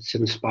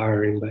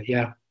inspiring. But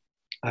yeah,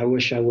 I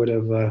wish I would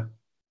have,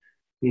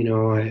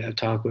 I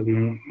talked with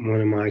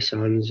one of my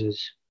sons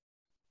is,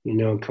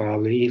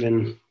 probably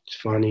even, it's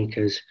funny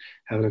because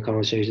having a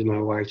conversation with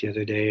my wife the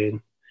other day,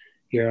 and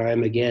here I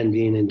am again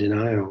being in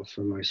denial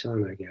for my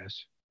son, I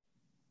guess.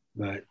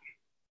 But,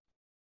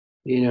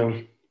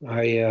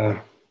 I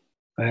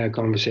had a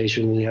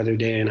conversation the other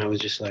day, and I was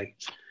just like,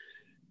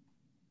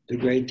 the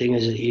great thing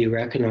is that you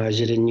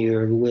recognize it and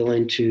you're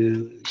willing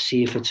to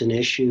see if it's an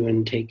issue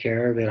and take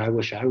care of it. I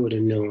wish I would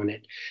have known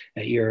it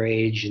at your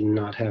age and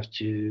not have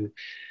to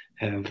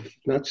have,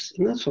 not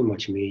so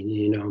much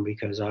me,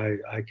 because I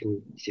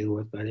can deal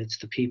with, but it's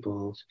the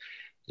people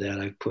that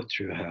I put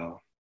through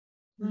hell.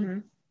 Mm-hmm.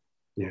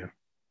 Yeah.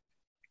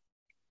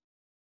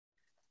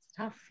 It's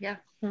tough. Yeah.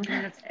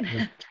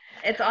 Mm-hmm.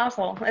 It's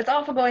awful. It's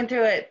awful going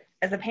through it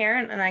as a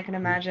parent, and I can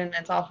imagine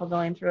it's awful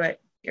going through it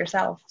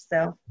yourself.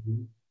 So.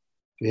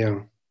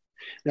 Yeah.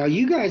 Now,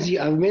 you guys,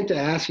 I meant to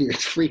ask you,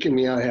 it's freaking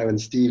me out having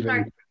Steve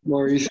and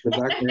Maurice in the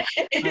background.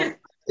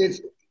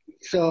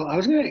 So I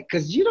was going to,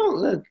 because you don't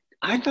look,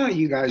 I thought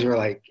you guys were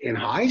like in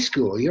high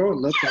school. You don't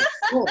look that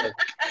cool.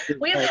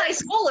 We have high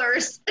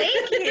schoolers.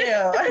 Thank you.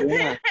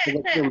 Yeah.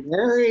 You're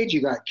married,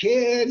 you got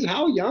kids.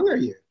 How young are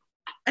you?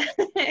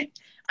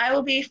 I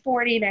will be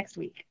 40 next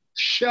week.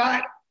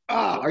 Shut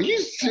up. Are you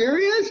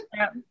serious?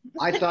 Yeah.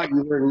 I thought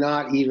you were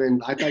not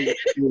even, I thought you were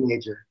a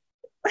teenager.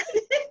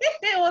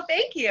 Well,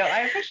 thank you.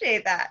 I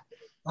appreciate that.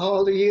 How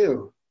old are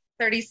you?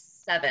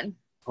 37.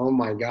 Oh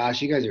my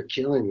gosh, you guys are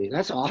killing me.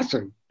 That's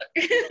awesome.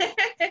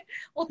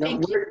 Well,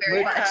 thank you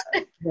very much.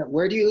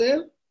 Where do you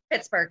live?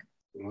 Pittsburgh.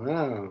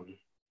 Wow.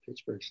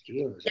 Pittsburgh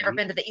Steelers. You ever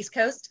been to the East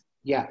Coast?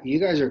 Yeah, you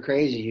guys are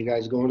crazy. You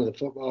guys going to the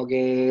football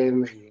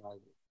game?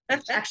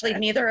 Actually,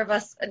 neither of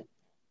us,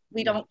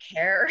 we don't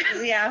care.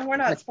 Yeah, we're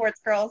not sports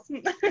girls.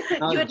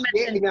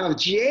 Now,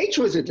 GH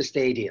was at the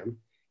stadium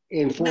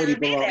in 40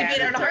 below. We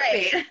did it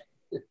right.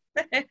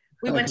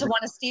 We went to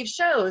one of Steve's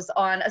shows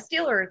on a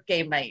Steeler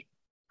game night.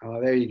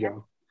 Oh, there you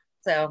go.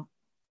 So,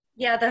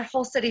 yeah, the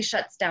whole city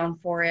shuts down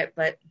for it,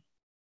 but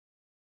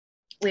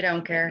we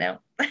don't care. No.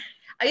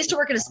 I used to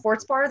work at a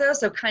sports bar, though,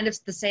 so kind of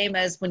the same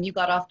as when you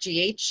got off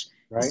GH,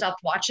 right.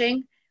 Stopped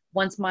watching.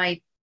 Once my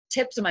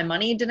tips and my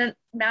money didn't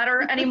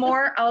matter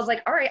anymore, I was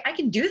like, all right, I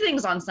can do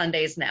things on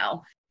Sundays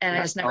now. And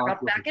I just never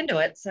got back into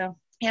it. So,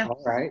 yeah.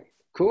 All right.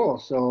 Cool.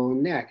 So,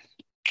 next.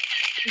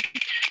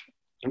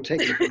 I'm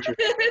taking a picture.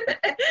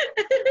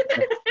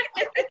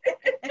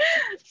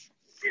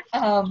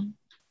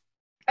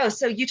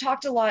 So you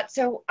talked a lot.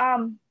 So,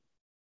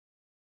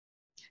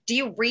 do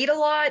you read a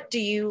lot? Do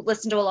you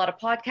listen to a lot of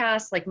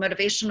podcasts, like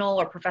motivational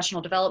or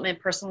professional development,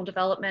 personal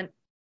development?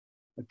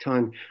 A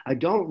ton. I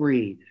don't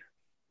read.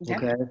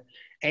 Okay.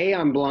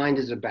 I'm blind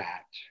as a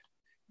bat.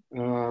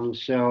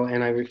 So,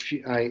 and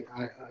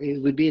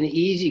it would be an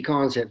easy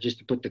concept just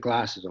to put the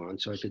glasses on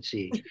so I could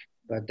see,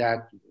 but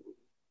that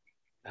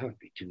would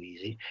be too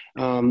easy.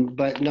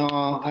 But no,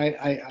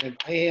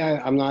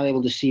 I'm not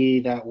able to see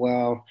that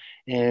well,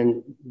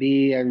 and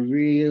B, I'm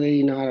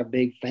really not a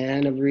big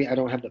fan of I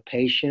don't have the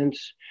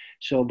patience.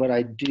 So, but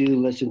I do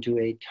listen to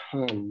a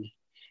ton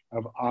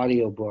of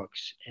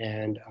audiobooks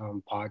and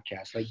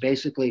podcasts. Like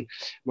basically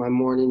my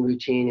morning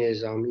routine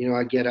is,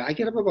 I get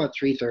up about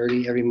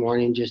 3:30 every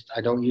morning.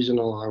 I don't use an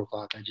alarm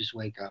clock. I just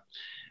wake up.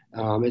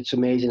 It's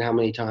amazing how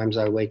many times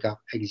I wake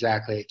up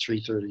exactly at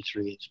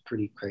 3:33. It's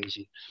pretty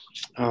crazy.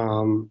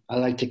 I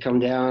like to come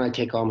down. I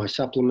take all my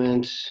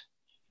supplements.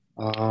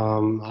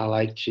 I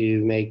like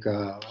to make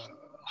a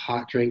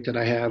hot drink that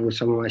I have with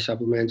some of my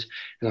supplements,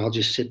 and I'll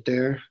just sit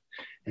there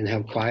and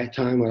have quiet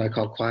time, what I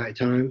call quiet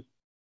time.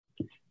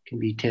 It can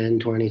be 10,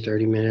 20,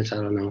 30 minutes. I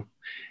don't know.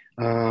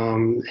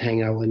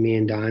 Hang out with me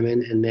and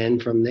Diamond. And then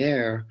from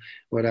there,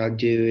 what I'll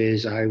do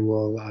is I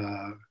will,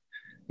 I'm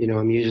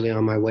usually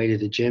on my way to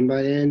the gym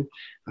by then.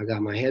 I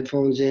got my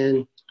headphones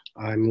in.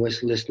 I'm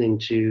listening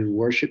to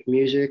worship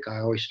music. I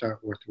always start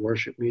with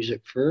worship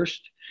music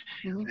first.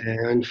 Mm-hmm.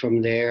 And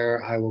from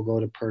there, I will go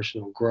to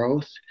personal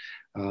growth.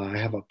 I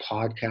have a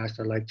podcast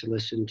I like to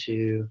listen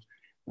to.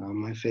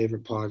 My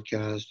favorite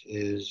podcast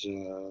is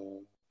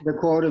The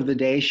Quote of the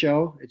Day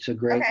Show. It's a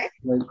great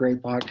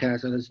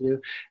podcast I listen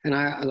to. And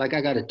I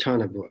got a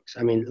ton of books.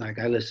 I mean, I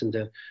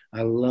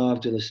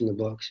love to listen to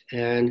books.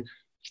 And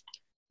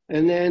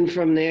then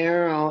from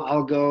there,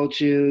 I'll go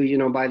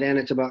to, by then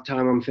it's about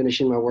time I'm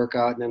finishing my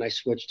workout, and then I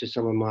switch to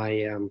some of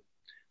my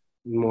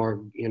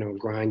more,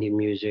 grinding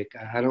music.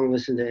 I don't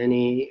listen to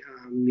any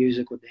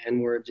music with the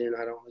N-words in.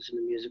 I don't listen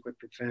to music with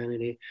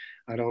profanity.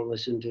 I don't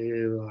listen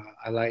to,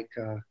 I like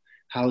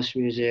house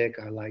music.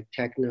 I like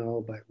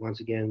techno, but once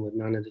again, with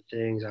none of the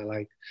things. I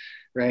like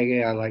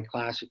reggae. I like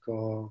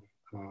classical,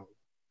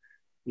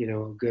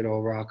 good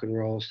old rock and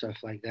roll, stuff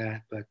like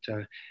that. But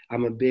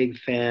I'm a big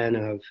fan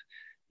of,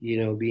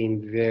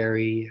 being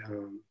very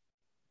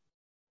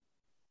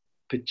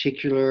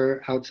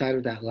particular outside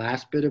of that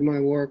last bit of my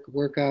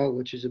workout,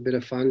 which is a bit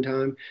of fun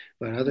time.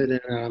 But other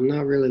than that, I'm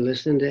not really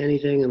listening to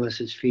anything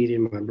unless it's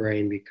feeding my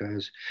brain,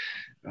 because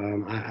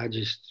I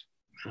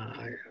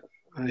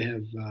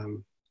have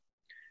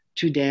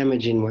too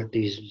damaging what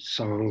these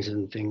songs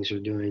and things are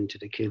doing to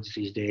the kids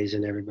these days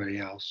and everybody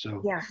else.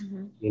 So,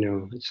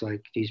 it's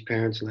like these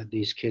parents let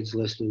these kids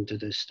listen to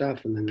this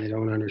stuff, and then they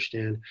don't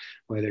understand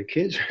why their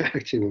kids are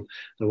acting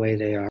the way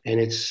they are.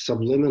 And it's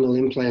subliminal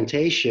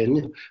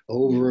implantation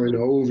over and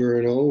over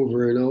and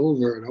over and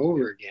over and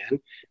over again.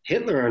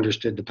 Hitler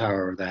understood the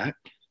power of that.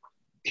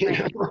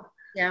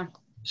 Yeah.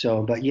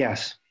 So, but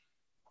yes.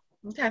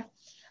 Okay.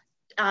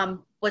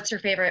 What's your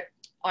favorite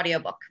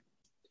audiobook?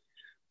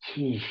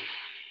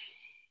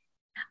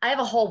 I have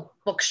a whole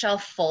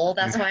bookshelf full.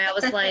 That's why I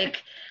was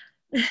like.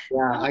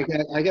 Yeah,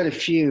 I got a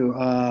few.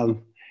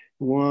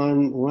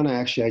 One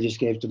actually I just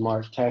gave to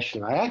Mark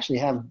Teschner. I actually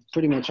have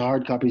pretty much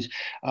hard copies.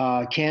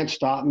 Can't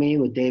Stop Me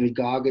with David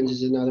Goggins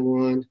is another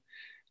one.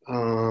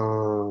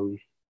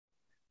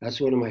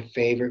 That's one of my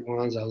favorite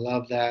ones. I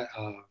love that.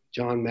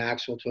 John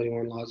Maxwell,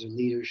 21 Laws of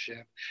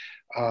Leadership.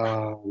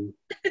 I'm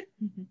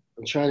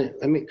trying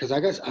to, because I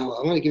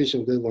want to give you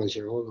some good ones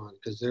here. Hold on,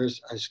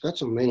 because I've got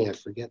so many, I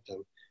forget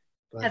them.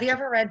 But, have you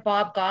ever read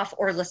Bob Goff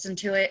or listened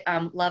to it,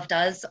 Love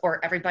Does or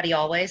Everybody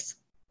Always?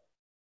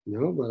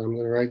 No, but I'm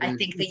going to write I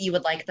think that you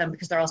would like them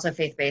because they're also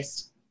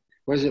faith-based.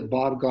 What is it,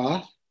 Bob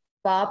Goff?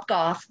 Bob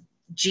Goff,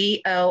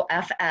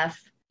 Goff.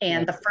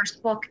 And the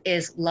first book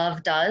is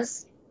Love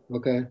Does.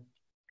 Okay.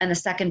 And the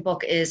second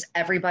book is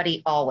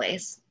Everybody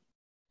Always.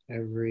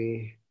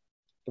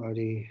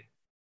 Everybody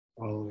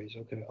Always.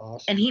 Okay,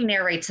 awesome. And he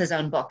narrates his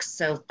own books.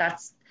 So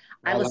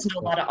I listen to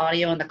a lot of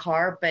audio in the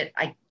car, but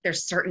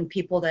there's certain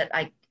people that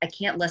I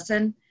can't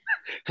listen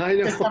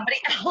to somebody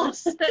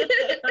else.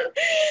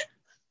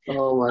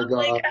 Oh my God.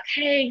 Like,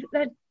 okay,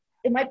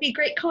 it might be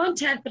great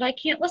content, but I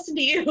can't listen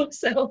to you.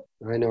 So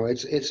I know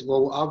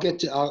well, I'll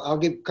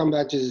come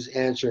back to this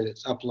answer, and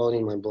it's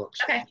uploading my books.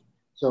 Okay.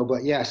 So,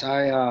 but yes,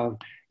 I'll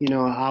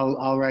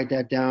write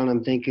that down.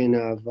 I'm thinking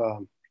of,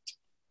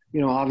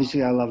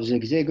 obviously I love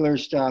Zig Ziglar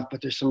stuff,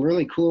 but there's some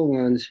really cool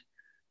ones.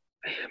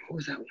 what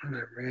was that one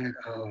I read?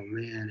 Oh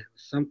man, it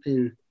was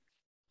something.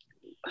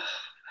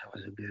 That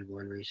was a good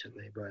one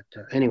recently, but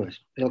anyways,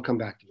 it'll come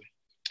back to me.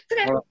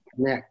 Okay. All right,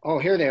 next. Oh,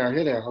 here they are.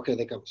 Okay,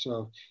 they come.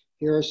 So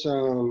here are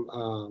some,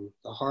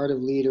 The Heart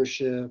of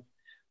Leadership,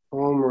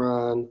 Home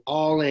Run,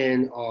 All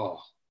In. Oh,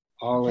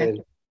 All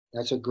In.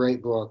 That's a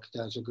great book.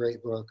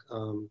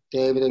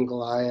 David and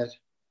Goliath,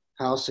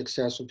 How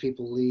Successful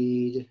People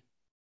Lead.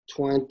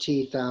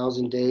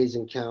 20,000 Days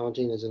and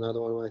Counting is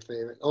another one of my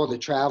favorites. Oh, The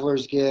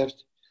Traveler's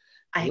Gift.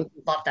 I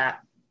love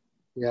that.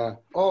 Yeah.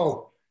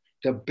 Oh,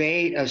 The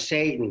Bait of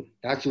Satan.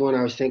 That's the one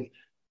I was thinking.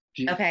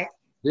 Okay.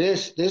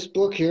 This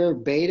book here,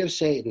 Bait of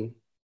Satan.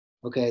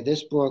 Okay,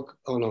 this book.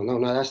 Oh no.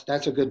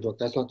 That's a good book.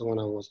 That's not the one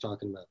I was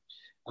talking about.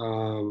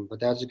 But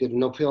that's a good.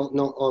 No.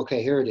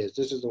 Okay, here it is.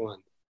 This is the one.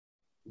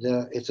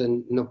 It's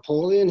a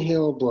Napoleon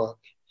Hill book,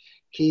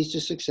 Keys to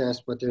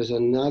Success. But there's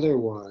another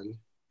one.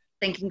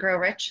 Think and Grow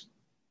Rich.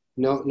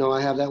 No,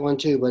 I have that one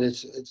too, but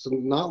it's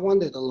not one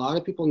that a lot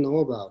of people know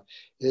about.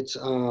 It's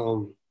I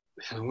want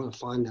to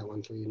find that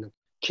one for you.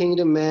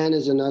 Kingdom Man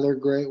is another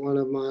great one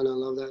of mine. I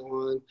love that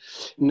one.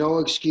 No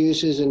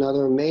Excuses,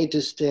 another. Made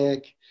to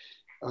Stick.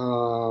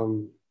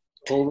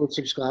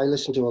 Oversubscribed. I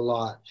listen to a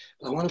lot.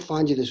 But I want to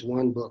find you this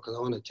one book because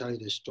I want to tell you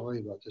this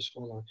story about this.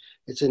 Hold on.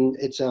 It's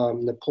a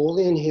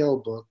Napoleon Hill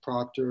book.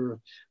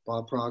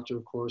 Bob Proctor,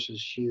 of course,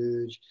 is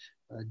huge.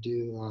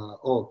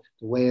 The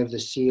Way of the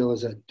Seal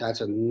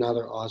that's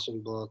another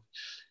awesome book.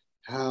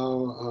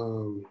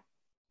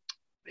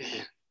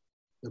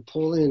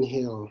 Napoleon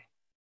Hill.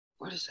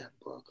 What is that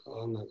book?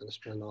 Oh, I'm not going to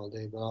spend all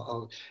day, but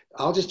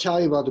I'll just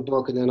tell you about the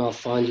book and then I'll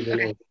find you the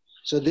name.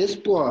 So this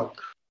book,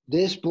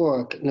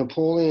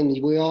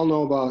 Napoleon, we all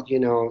know about, the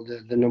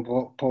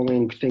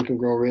Napoleon Think and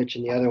Grow Rich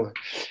and the other one.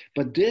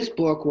 But this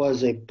book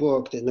was a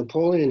book that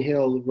Napoleon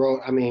Hill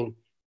wrote,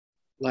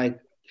 like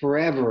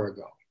forever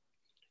ago.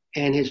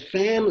 And his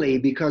family,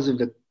 because of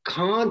the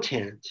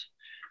content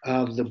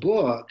of the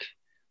book,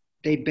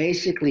 they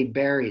basically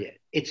buried it.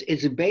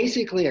 It's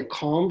basically a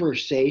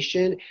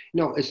conversation.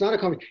 No, it's not a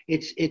conversation.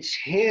 It's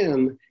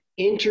him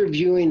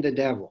interviewing the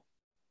devil.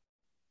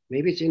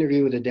 Maybe it's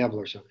Interview with the Devil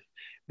or something.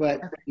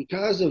 But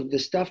because of the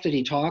stuff that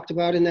he talked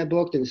about in that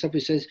book and the stuff he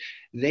says,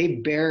 they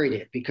buried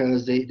it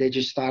because they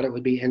just thought it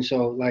would be. And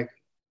so like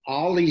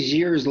all these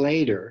years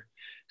later,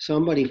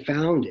 somebody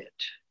found it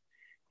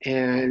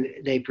and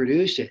they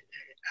produced it.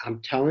 I'm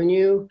telling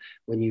you,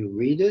 when you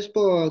read this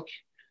book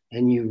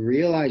and you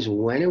realize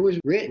when it was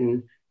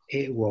written,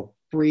 it will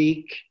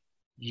freak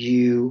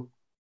you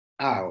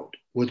out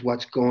with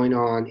what's going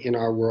on in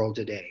our world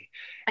today.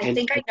 I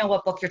think I know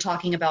what book you're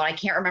talking about. I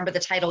can't remember the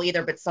title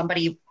either, but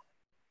somebody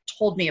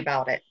told me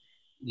about it.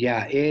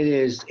 Yeah, it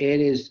is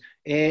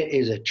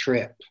a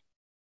trip.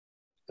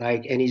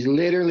 Like, and he's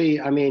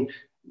literally,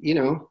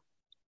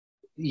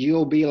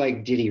 you'll be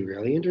like, did he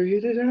really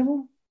interview the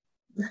devil?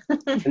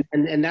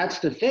 and that's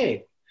the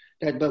thing.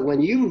 But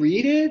when you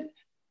read it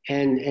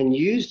and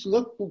you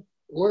look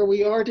where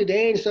we are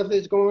today and stuff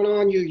that's going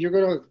on, you're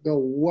going to go,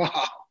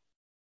 wow,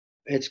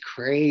 it's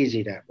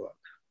crazy, that book.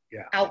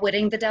 Yeah.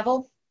 Outwitting the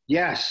Devil?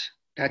 Yes,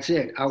 that's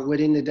it.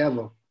 Outwitting the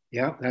Devil.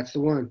 Yeah, that's the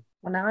one.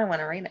 Well, now I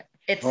want to read it.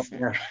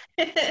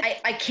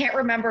 I can't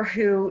remember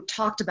who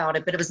talked about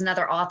it, but it was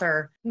another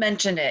author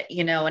mentioned it,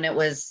 and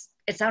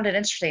it sounded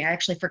interesting. I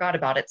actually forgot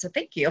about it. So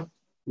thank you.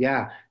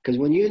 Yeah, because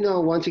when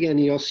once again,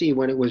 you'll see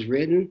when it was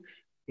written,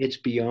 it's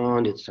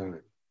beyond its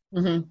time.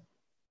 Mm-hmm.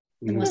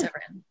 When was it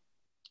written?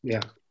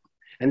 Yeah.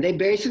 And they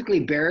basically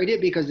buried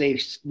it because they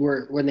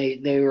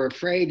were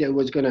afraid it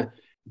was going to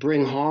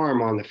bring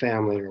harm on the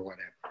family or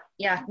whatever.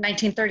 Yeah,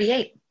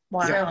 1938.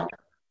 Wow.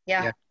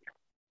 Yeah.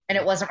 And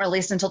it wasn't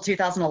released until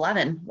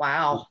 2011.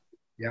 Wow.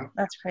 Yeah.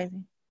 That's crazy.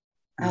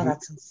 Mm-hmm. Oh,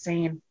 that's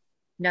insane.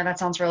 No, that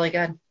sounds really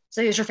good.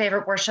 So who's your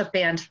favorite worship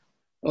band?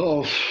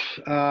 Oh,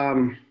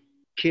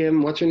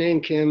 Kim, what's her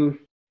name? Kim,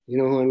 you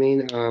know who I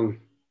mean?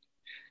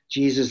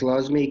 Jesus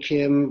Loves Me,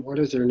 Kim, what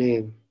is her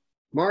name?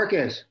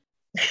 Marcus.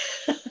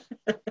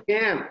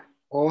 Kim.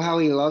 Oh, How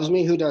He Loves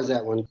Me. Who does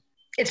that one?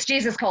 It's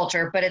Jesus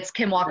Culture, but it's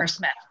Kim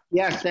Walker-Smith.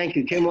 Yes, thank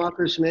you. Kim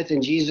Walker-Smith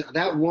and Jesus.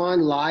 That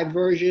one live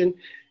version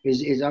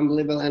is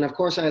unbelievable. And of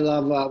course I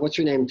love, what's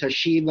her name?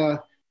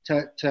 Tahiba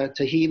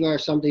or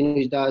something,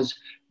 who does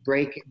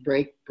break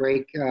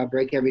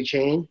every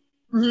chain.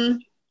 Mm-hmm.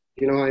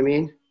 You know what I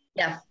mean?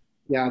 Yeah.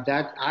 Yeah,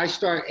 that I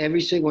start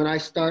when I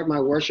start my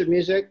worship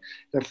music,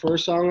 the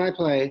first song I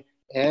play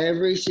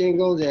every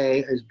single day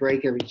is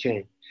Break Every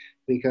Chain,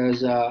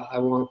 because I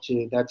want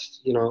to,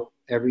 that's,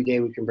 every day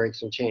we can break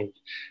some chains.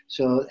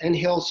 So, and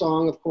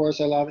Hillsong, of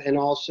course, I love, and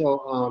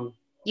also.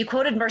 You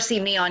quoted Mercy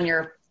Me on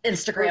your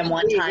Instagram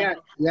one time,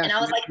 yes, and I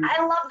was like,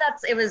 I love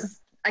that.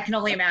 I Can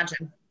Only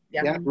Imagine.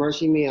 Yeah,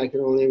 Mercy Me, I Can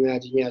Only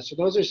Imagine. Yeah, so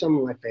those are some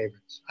of my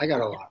favorites. I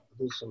got a lot.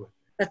 Those are some of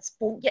it's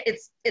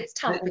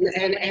tough.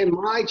 And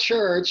my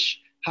church,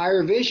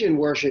 Higher Vision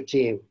worship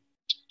team,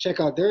 check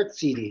out their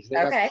CDs.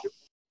 They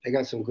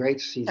got some great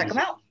CDs. Check them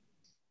out.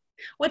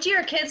 What do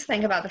your kids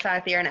think about the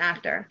fact that you're an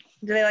actor?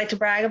 Do they like to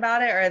brag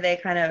about it, or are they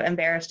kind of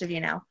embarrassed of you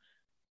now?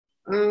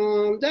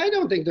 I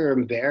don't think they're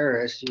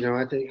embarrassed.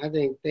 I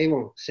think they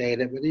won't say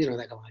that, but they're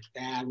like,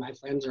 Dad, my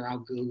friends are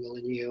out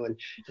Googling you, and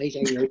they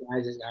say your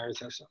guys is there and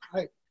stuff. So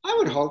I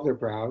would hope they're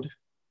proud.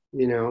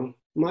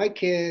 My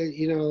kid,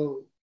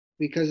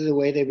 because of the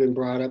way they've been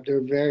brought up,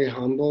 they're very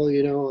humble.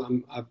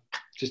 I'm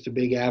just a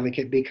big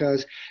advocate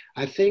because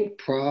I think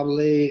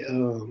probably,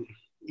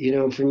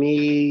 for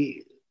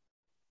me,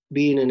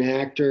 being an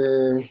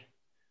actor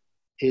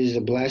is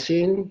a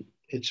blessing.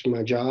 It's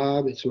my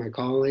job. It's my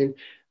calling.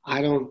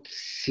 I don't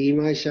see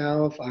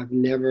myself. I've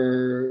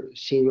never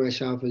seen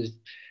myself as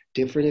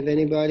different of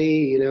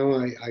anybody.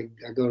 I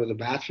go to the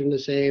bathroom the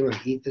same. I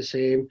eat the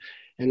same.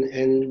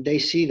 And they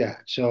see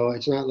that. So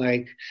it's not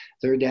like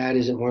their dad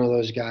isn't one of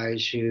those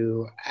guys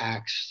who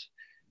acts,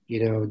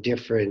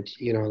 different,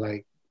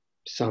 like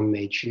some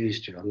may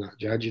choose to. I'm not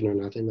judging or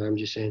nothing, but I'm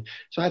just saying.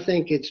 So I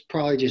think it's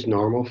probably just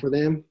normal for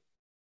them.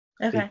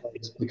 Okay.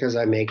 Because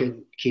I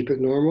keep it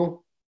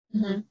normal.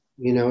 Mm-hmm.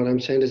 You know what I'm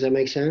saying? Does that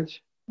make sense?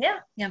 Yeah.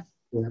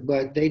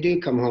 But they do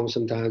come home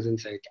sometimes and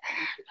say,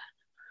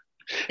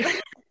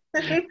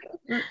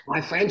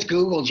 my friends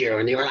Googled you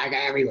and you were like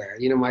everywhere.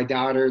 My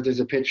daughter, there's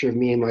a picture of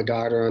me and my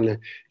daughter on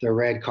the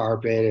red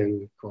carpet,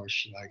 and of course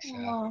she likes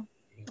that.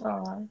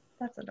 Oh,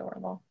 that's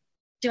adorable.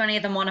 Do any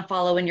of them want to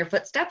follow in your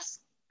footsteps?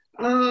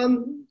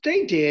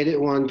 They did at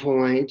one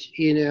point.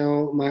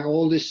 My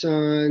oldest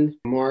son,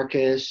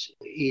 Marcus,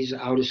 he's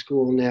out of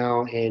school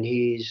now, and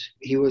he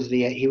was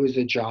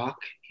the jock,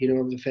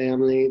 of the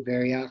family,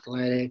 very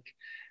athletic.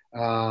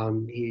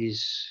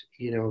 He's,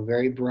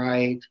 very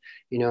bright,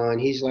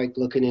 and he's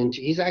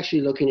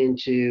actually looking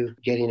into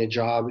getting a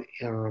job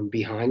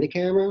behind the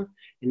camera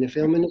in the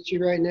film industry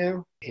right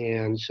now.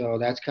 And so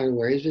that's kind of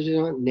where he's visiting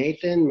on.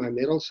 Nathan, my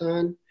middle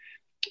son,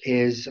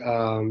 is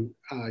a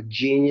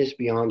genius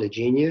beyond a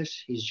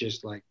genius. He's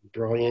just like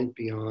brilliant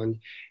beyond.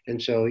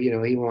 And so,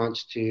 he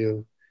wants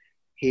to,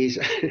 I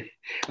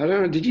don't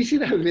know, did you see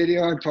that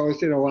video I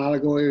posted a while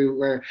ago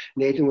where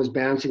Nathan was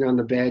bouncing on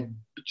the bed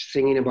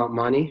singing about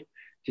money?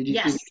 Did you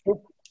see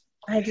that?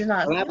 I did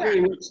not. Well, that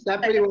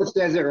pretty much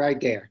says it right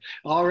there.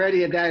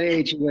 Already at that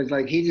age, he was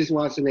like, he just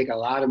wants to make a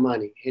lot of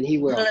money, and he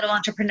will. A little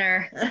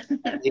entrepreneur.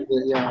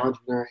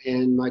 Entrepreneur.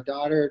 And my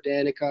daughter,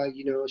 Danica,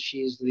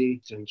 she's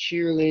in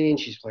cheerleading.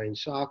 She's playing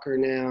soccer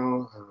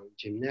now,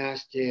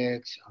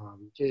 gymnastics.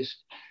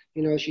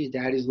 She's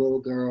daddy's little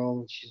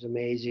girl. She's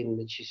amazing,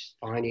 and she's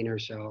finding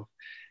herself.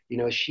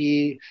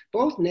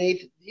 Both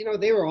Nathan,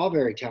 they were all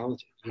very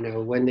talented.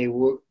 When they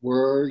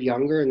were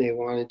younger and they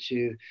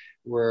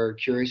were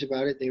curious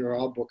about it, they were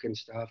all booking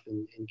stuff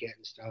and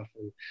getting stuff.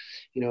 And,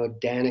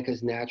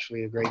 Danica's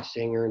naturally a great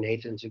singer.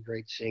 Nathan's a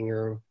great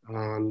singer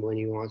when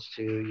he wants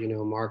to.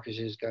 Marcus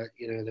has got,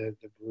 the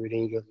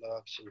brooding good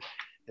looks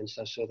and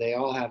stuff. So they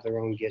all have their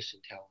own gifts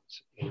and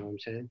talents. You know what I'm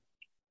saying?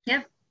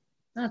 Yeah,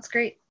 that's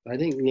great. I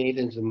think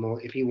Nathan's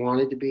if he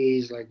wanted to be,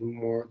 he's like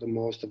the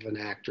most of an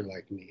actor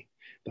like me.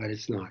 But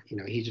it's not,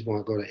 he just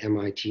want to go to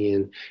MIT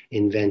and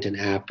invent an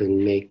app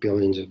and make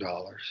billions of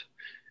dollars.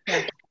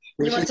 Yeah.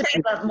 You want to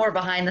be more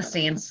behind the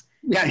scenes.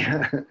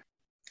 Yeah.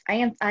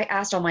 I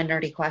asked all my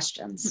nerdy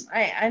questions.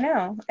 I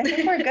know. I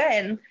think we're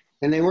good.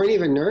 And they weren't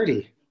even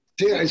nerdy.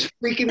 Dude, it's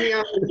freaking me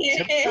out.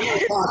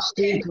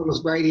 Steve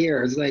comes right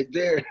here. It's like,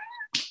 dude.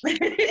 Do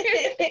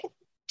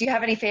you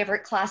have any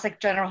favorite classic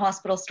General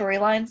Hospital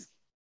storylines?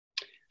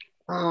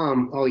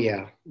 Oh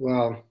yeah.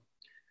 Well,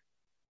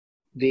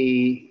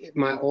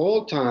 my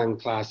old time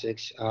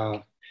classics,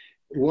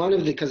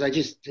 because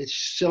it's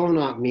so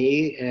not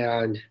me,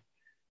 and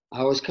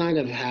I was kind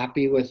of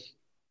happy with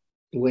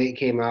the way it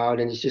came out,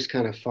 and it's just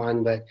kind of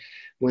fun. But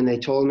when they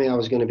told me I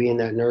was going to be in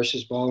that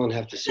nurse's ball and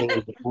have to sing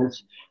and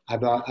dance, I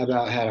about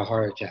had a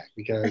heart attack,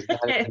 because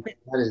that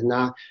is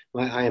not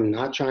I am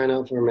not trying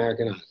out for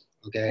American Idol.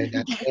 Okay,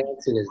 that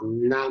dancing is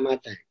not my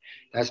thing.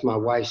 That's my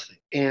wife's thing.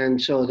 And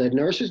so the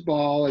nurse's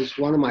ball is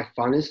one of my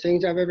funnest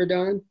things I've ever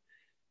done.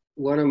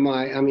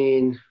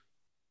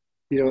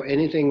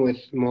 Anything with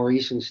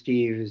Maurice and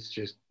Steve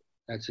is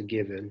that's a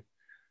given.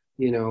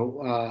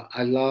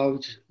 I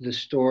loved the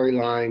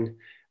storyline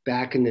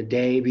back in the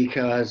day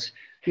because,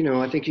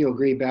 I think you'll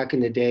agree, back in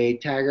the day,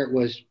 Taggart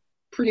was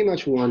pretty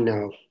much one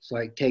note. It's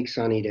like, take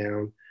Sonny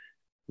down,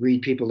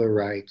 read people their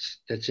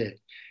rights, that's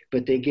it.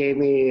 But they gave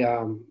me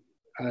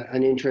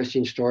an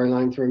interesting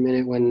storyline for a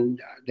minute when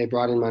they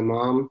brought in my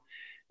mom.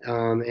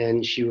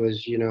 And she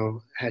was,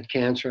 had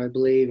cancer, I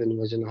believe, and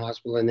was in the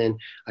hospital. And then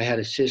I had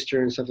a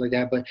sister and stuff like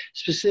that. But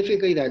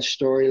specifically that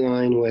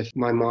storyline with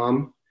my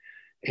mom.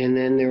 And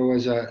then there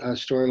was a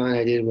storyline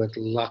I did with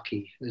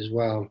Lucky as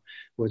well,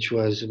 which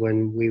was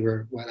when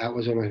that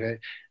was on my head.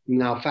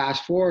 Now,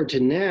 fast forward to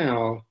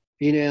now,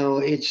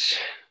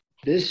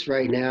 this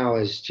right now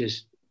is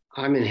just,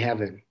 I'm in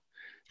heaven.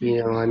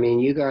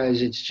 You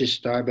guys, it's just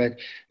start, but,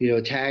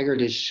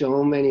 Taggart is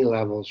so many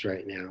levels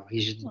right now.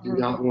 He's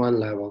not one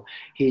level.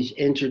 He's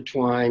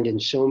intertwined in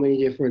so many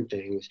different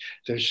things.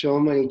 There's so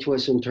many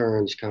twists and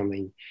turns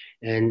coming,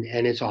 and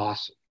it's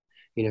awesome.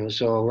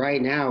 So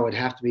right now it'd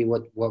have to be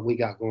what we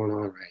got going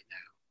on right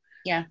now.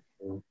 Yeah.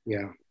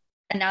 Yeah.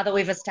 And now that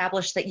we've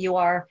established that you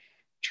are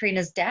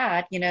Trina's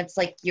dad, you know, it's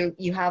like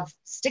you have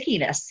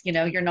stickiness, you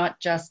know, you're not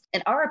just,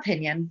 in our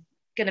opinion,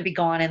 going to be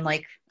gone in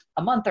like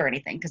a month or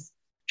anything, because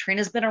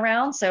Trina's been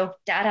around, so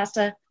dad has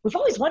to, we've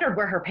always wondered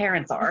where her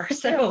parents are.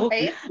 So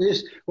Right?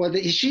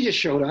 She just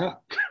showed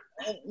up.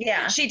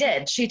 Yeah. she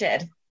did.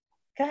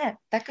 Go ahead.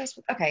 That goes,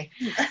 okay.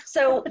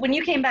 So when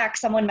you came back,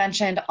 someone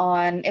mentioned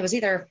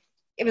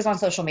it was on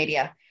social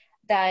media,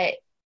 that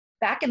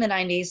back in the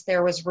 90s,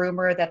 there was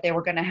rumor that they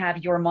were going to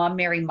have your mom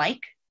marry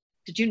Mike.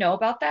 Did you know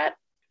about that?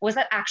 Was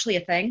that actually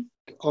a thing?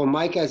 Oh,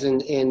 Mike as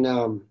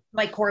in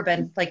Mike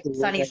Corbin, like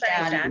Sonny's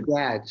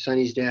dad.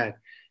 Sonny's dad.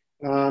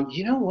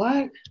 You know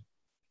what?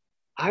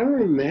 I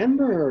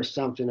remember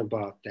something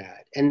about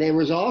that. And there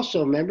was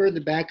also, remember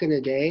back in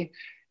the day?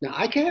 Now,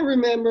 I can't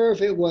remember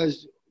if it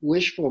was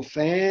wishful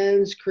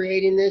fans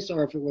creating this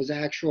or if it was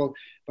actual,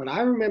 but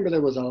I remember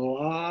there was a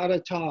lot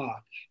of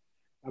talk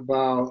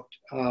about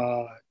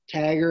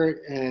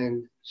Taggart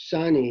and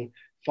Sonny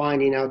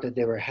finding out that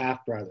they were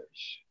half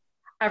brothers.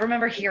 I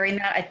remember hearing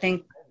that. I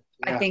think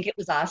it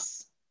was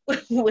us.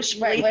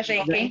 Wishfully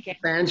thinking.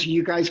 Fans,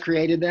 you guys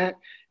created that?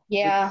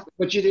 Yeah.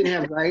 But you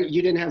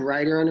didn't have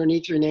writer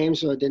underneath your name,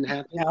 so it didn't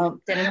happen? No,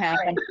 didn't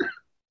happen.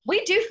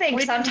 We do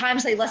think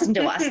sometimes they listen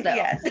to us, though.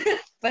 Yes.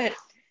 But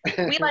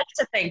we like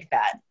to think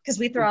that, because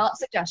we throw out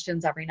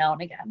suggestions every now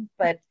and again.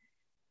 But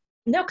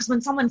no, because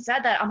when someone said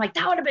that, I'm like,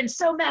 that would have been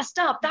so messed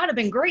up. That would have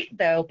been great,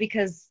 though,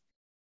 because,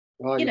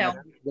 you know.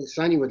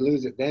 Sonny would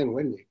lose it then,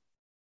 wouldn't he?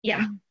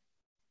 Yeah.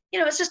 You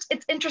know,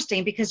 it's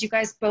interesting because you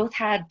guys both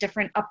had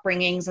different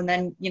upbringings, and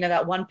then, you know,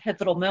 that one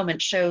pivotal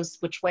moment shows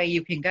which way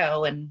you can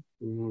go. And,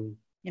 you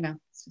know,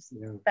 it's just,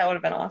 that would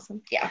have been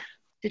awesome. Yeah.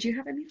 Did you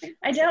have anything?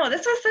 I know.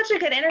 This was such a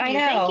good interview. I know.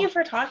 Thank you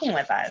for talking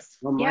with us.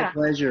 Well, my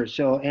pleasure.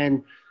 So,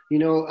 and, you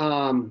know,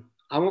 I'm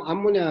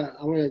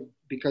gonna,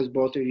 because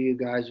both of you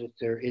guys with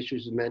their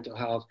issues of mental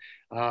health,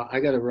 I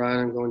got to run.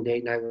 I'm going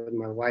date night with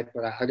my wife,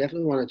 but I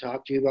definitely want to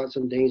talk to you about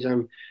some things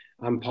I'm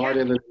part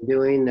of and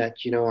doing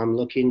that, you know, I'm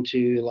looking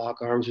to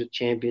lock arms with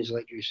champions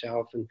like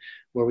yourself and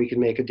where we can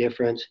make a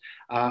difference.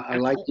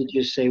 I'd like to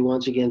just say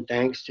once again,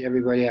 thanks to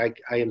everybody. I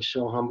am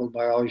so humbled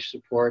by all your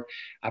support.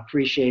 I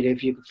appreciate it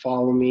if you could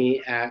follow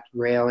me at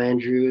Rael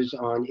Andrews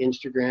on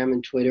Instagram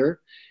and Twitter.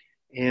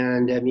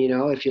 And, you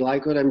know, if you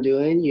like what I'm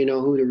doing, you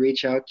know who to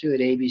reach out to at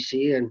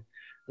ABC and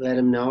let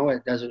them know.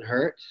 It doesn't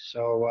hurt.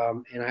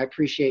 So, and I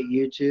appreciate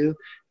you too,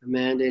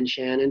 Amanda and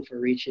Shannon, for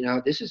reaching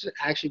out. This has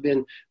actually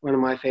been one of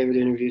my favorite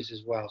interviews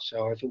as well.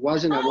 So if it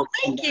wasn't,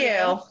 thank you.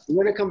 I'm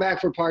going to come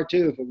back for part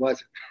 2 if it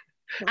wasn't.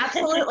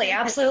 Absolutely.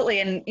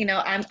 Absolutely. And, you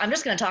know, I'm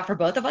just going to talk for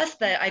both of us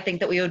that I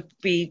think that we would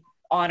be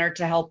honored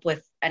to help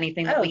with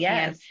anything that we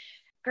can.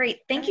 Great.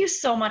 Thank you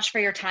so much for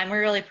your time. We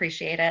really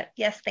appreciate it.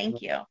 Yes.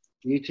 Thank you.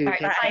 You too. All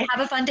right, bye. Have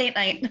a fun date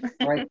night.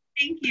 All right.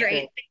 Thank you.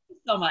 Great. Thank you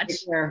so much.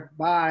 Take care.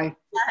 Bye.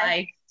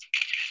 Bye.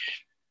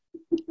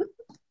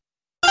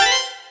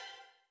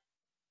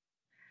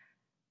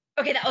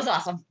 Okay, that was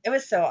awesome. It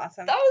was so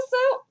awesome. That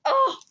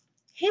was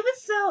he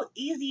was so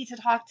easy to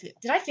talk to.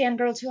 Did I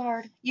fangirl too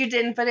hard? You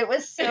didn't, but it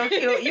was so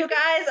cute. You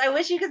guys, I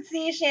wish you could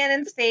see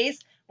Shannon's face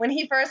when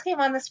he first came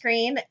on the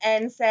screen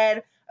and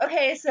said,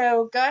 okay,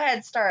 so go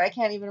ahead, start. I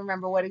can't even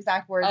remember what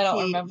exact words I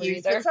don't remember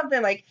used, either. but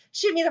something like,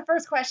 shoot me the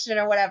first question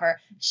or whatever.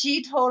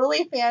 She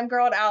totally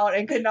fangirled out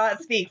and could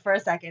not speak for a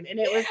second. And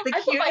it was the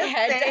cutest put my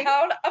head thing.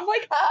 down. I'm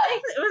like, hi.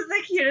 It was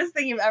the cutest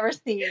thing you've ever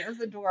seen. It was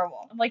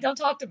adorable. I'm like, don't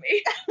talk to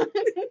me.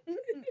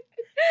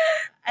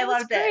 I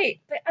loved it.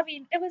 But I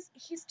mean,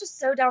 he's just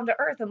so down to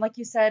earth. And like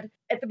you said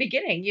at the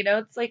beginning, you know,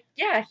 it's like,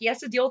 yeah, he has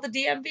to deal with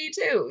the DMV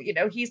too. You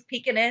know, he's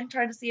peeking in,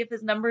 trying to see if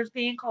his number's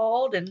being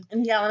called and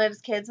yelling at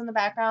his kids in the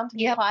background to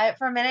be quiet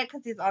for a minute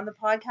because he's on the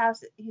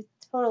podcast. He's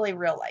totally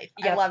real life.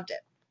 I loved it.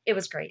 It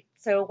was great.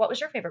 So what was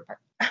your favorite part?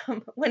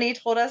 When he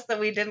told us that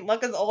we didn't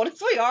look as old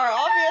as we are,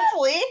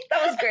 obviously.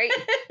 That was great.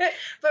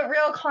 But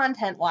real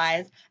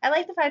content-wise, I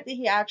like the fact that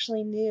he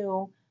actually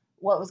knew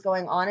what was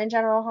going on in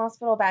General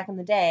Hospital back in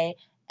the day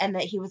and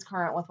that he was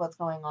current with what's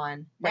going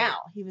on now.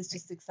 He was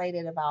just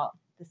excited about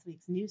this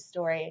week's news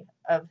story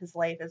of his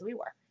life as we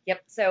were.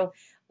 Yep. So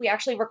we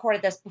actually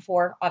recorded this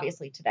before,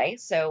 obviously, today.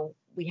 So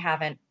we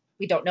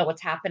don't know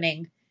what's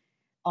happening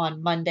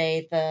on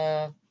Monday,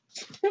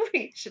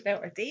 we should know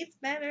our dates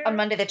better. On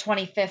Monday the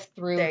 25th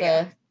through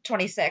the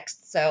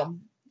 26th. So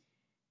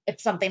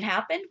if something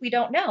happened, we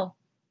don't know.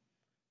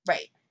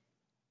 Right.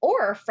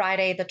 Or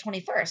Friday the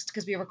 21st,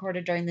 because we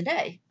recorded during the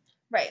day.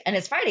 Right. And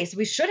it's Friday, so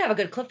we should have a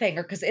good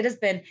cliffhanger because it has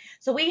been,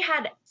 so we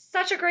had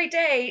such a great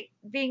day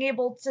being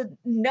able to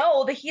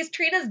know that he's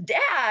Trina's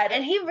dad.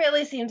 And he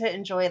really seemed to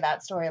enjoy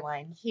that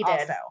storyline. He did.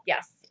 Also.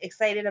 Yes.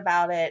 Excited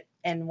about it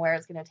and where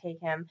it's going to take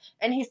him.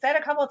 And he said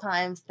a couple of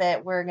times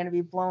that we're going to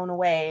be blown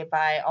away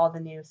by all the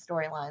new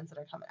storylines that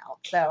are coming out.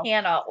 So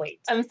cannot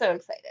wait. I'm so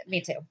excited. Me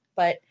too.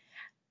 But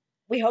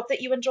we hope that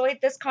you enjoyed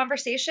this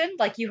conversation.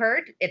 Like you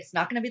heard, it's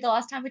not going to be the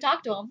last time we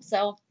talk to him.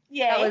 So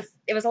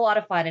it was a lot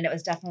of fun, and it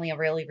was definitely a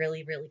really,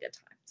 really, really good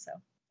time. So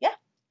yeah,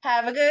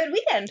 have a good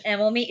weekend. And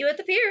we'll meet you at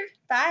the pier.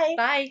 Bye.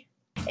 Bye.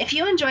 If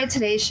you enjoyed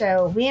today's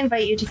show, we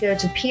invite you to go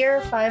to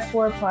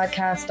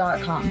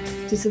peer54podcast.com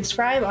to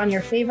subscribe on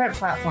your favorite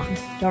platform.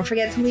 Don't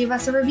forget to leave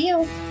us a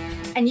review.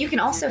 And you can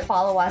also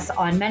follow us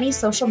on many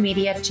social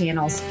media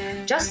channels.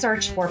 Just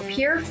search for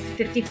Peer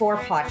 54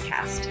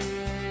 Podcast.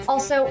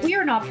 Also, we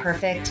are not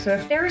perfect, so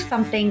if there is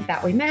something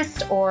that we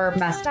missed or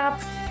messed up,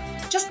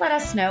 just let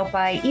us know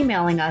by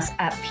emailing us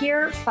at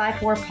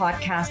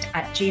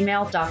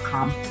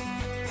peer54podcast@gmail.com.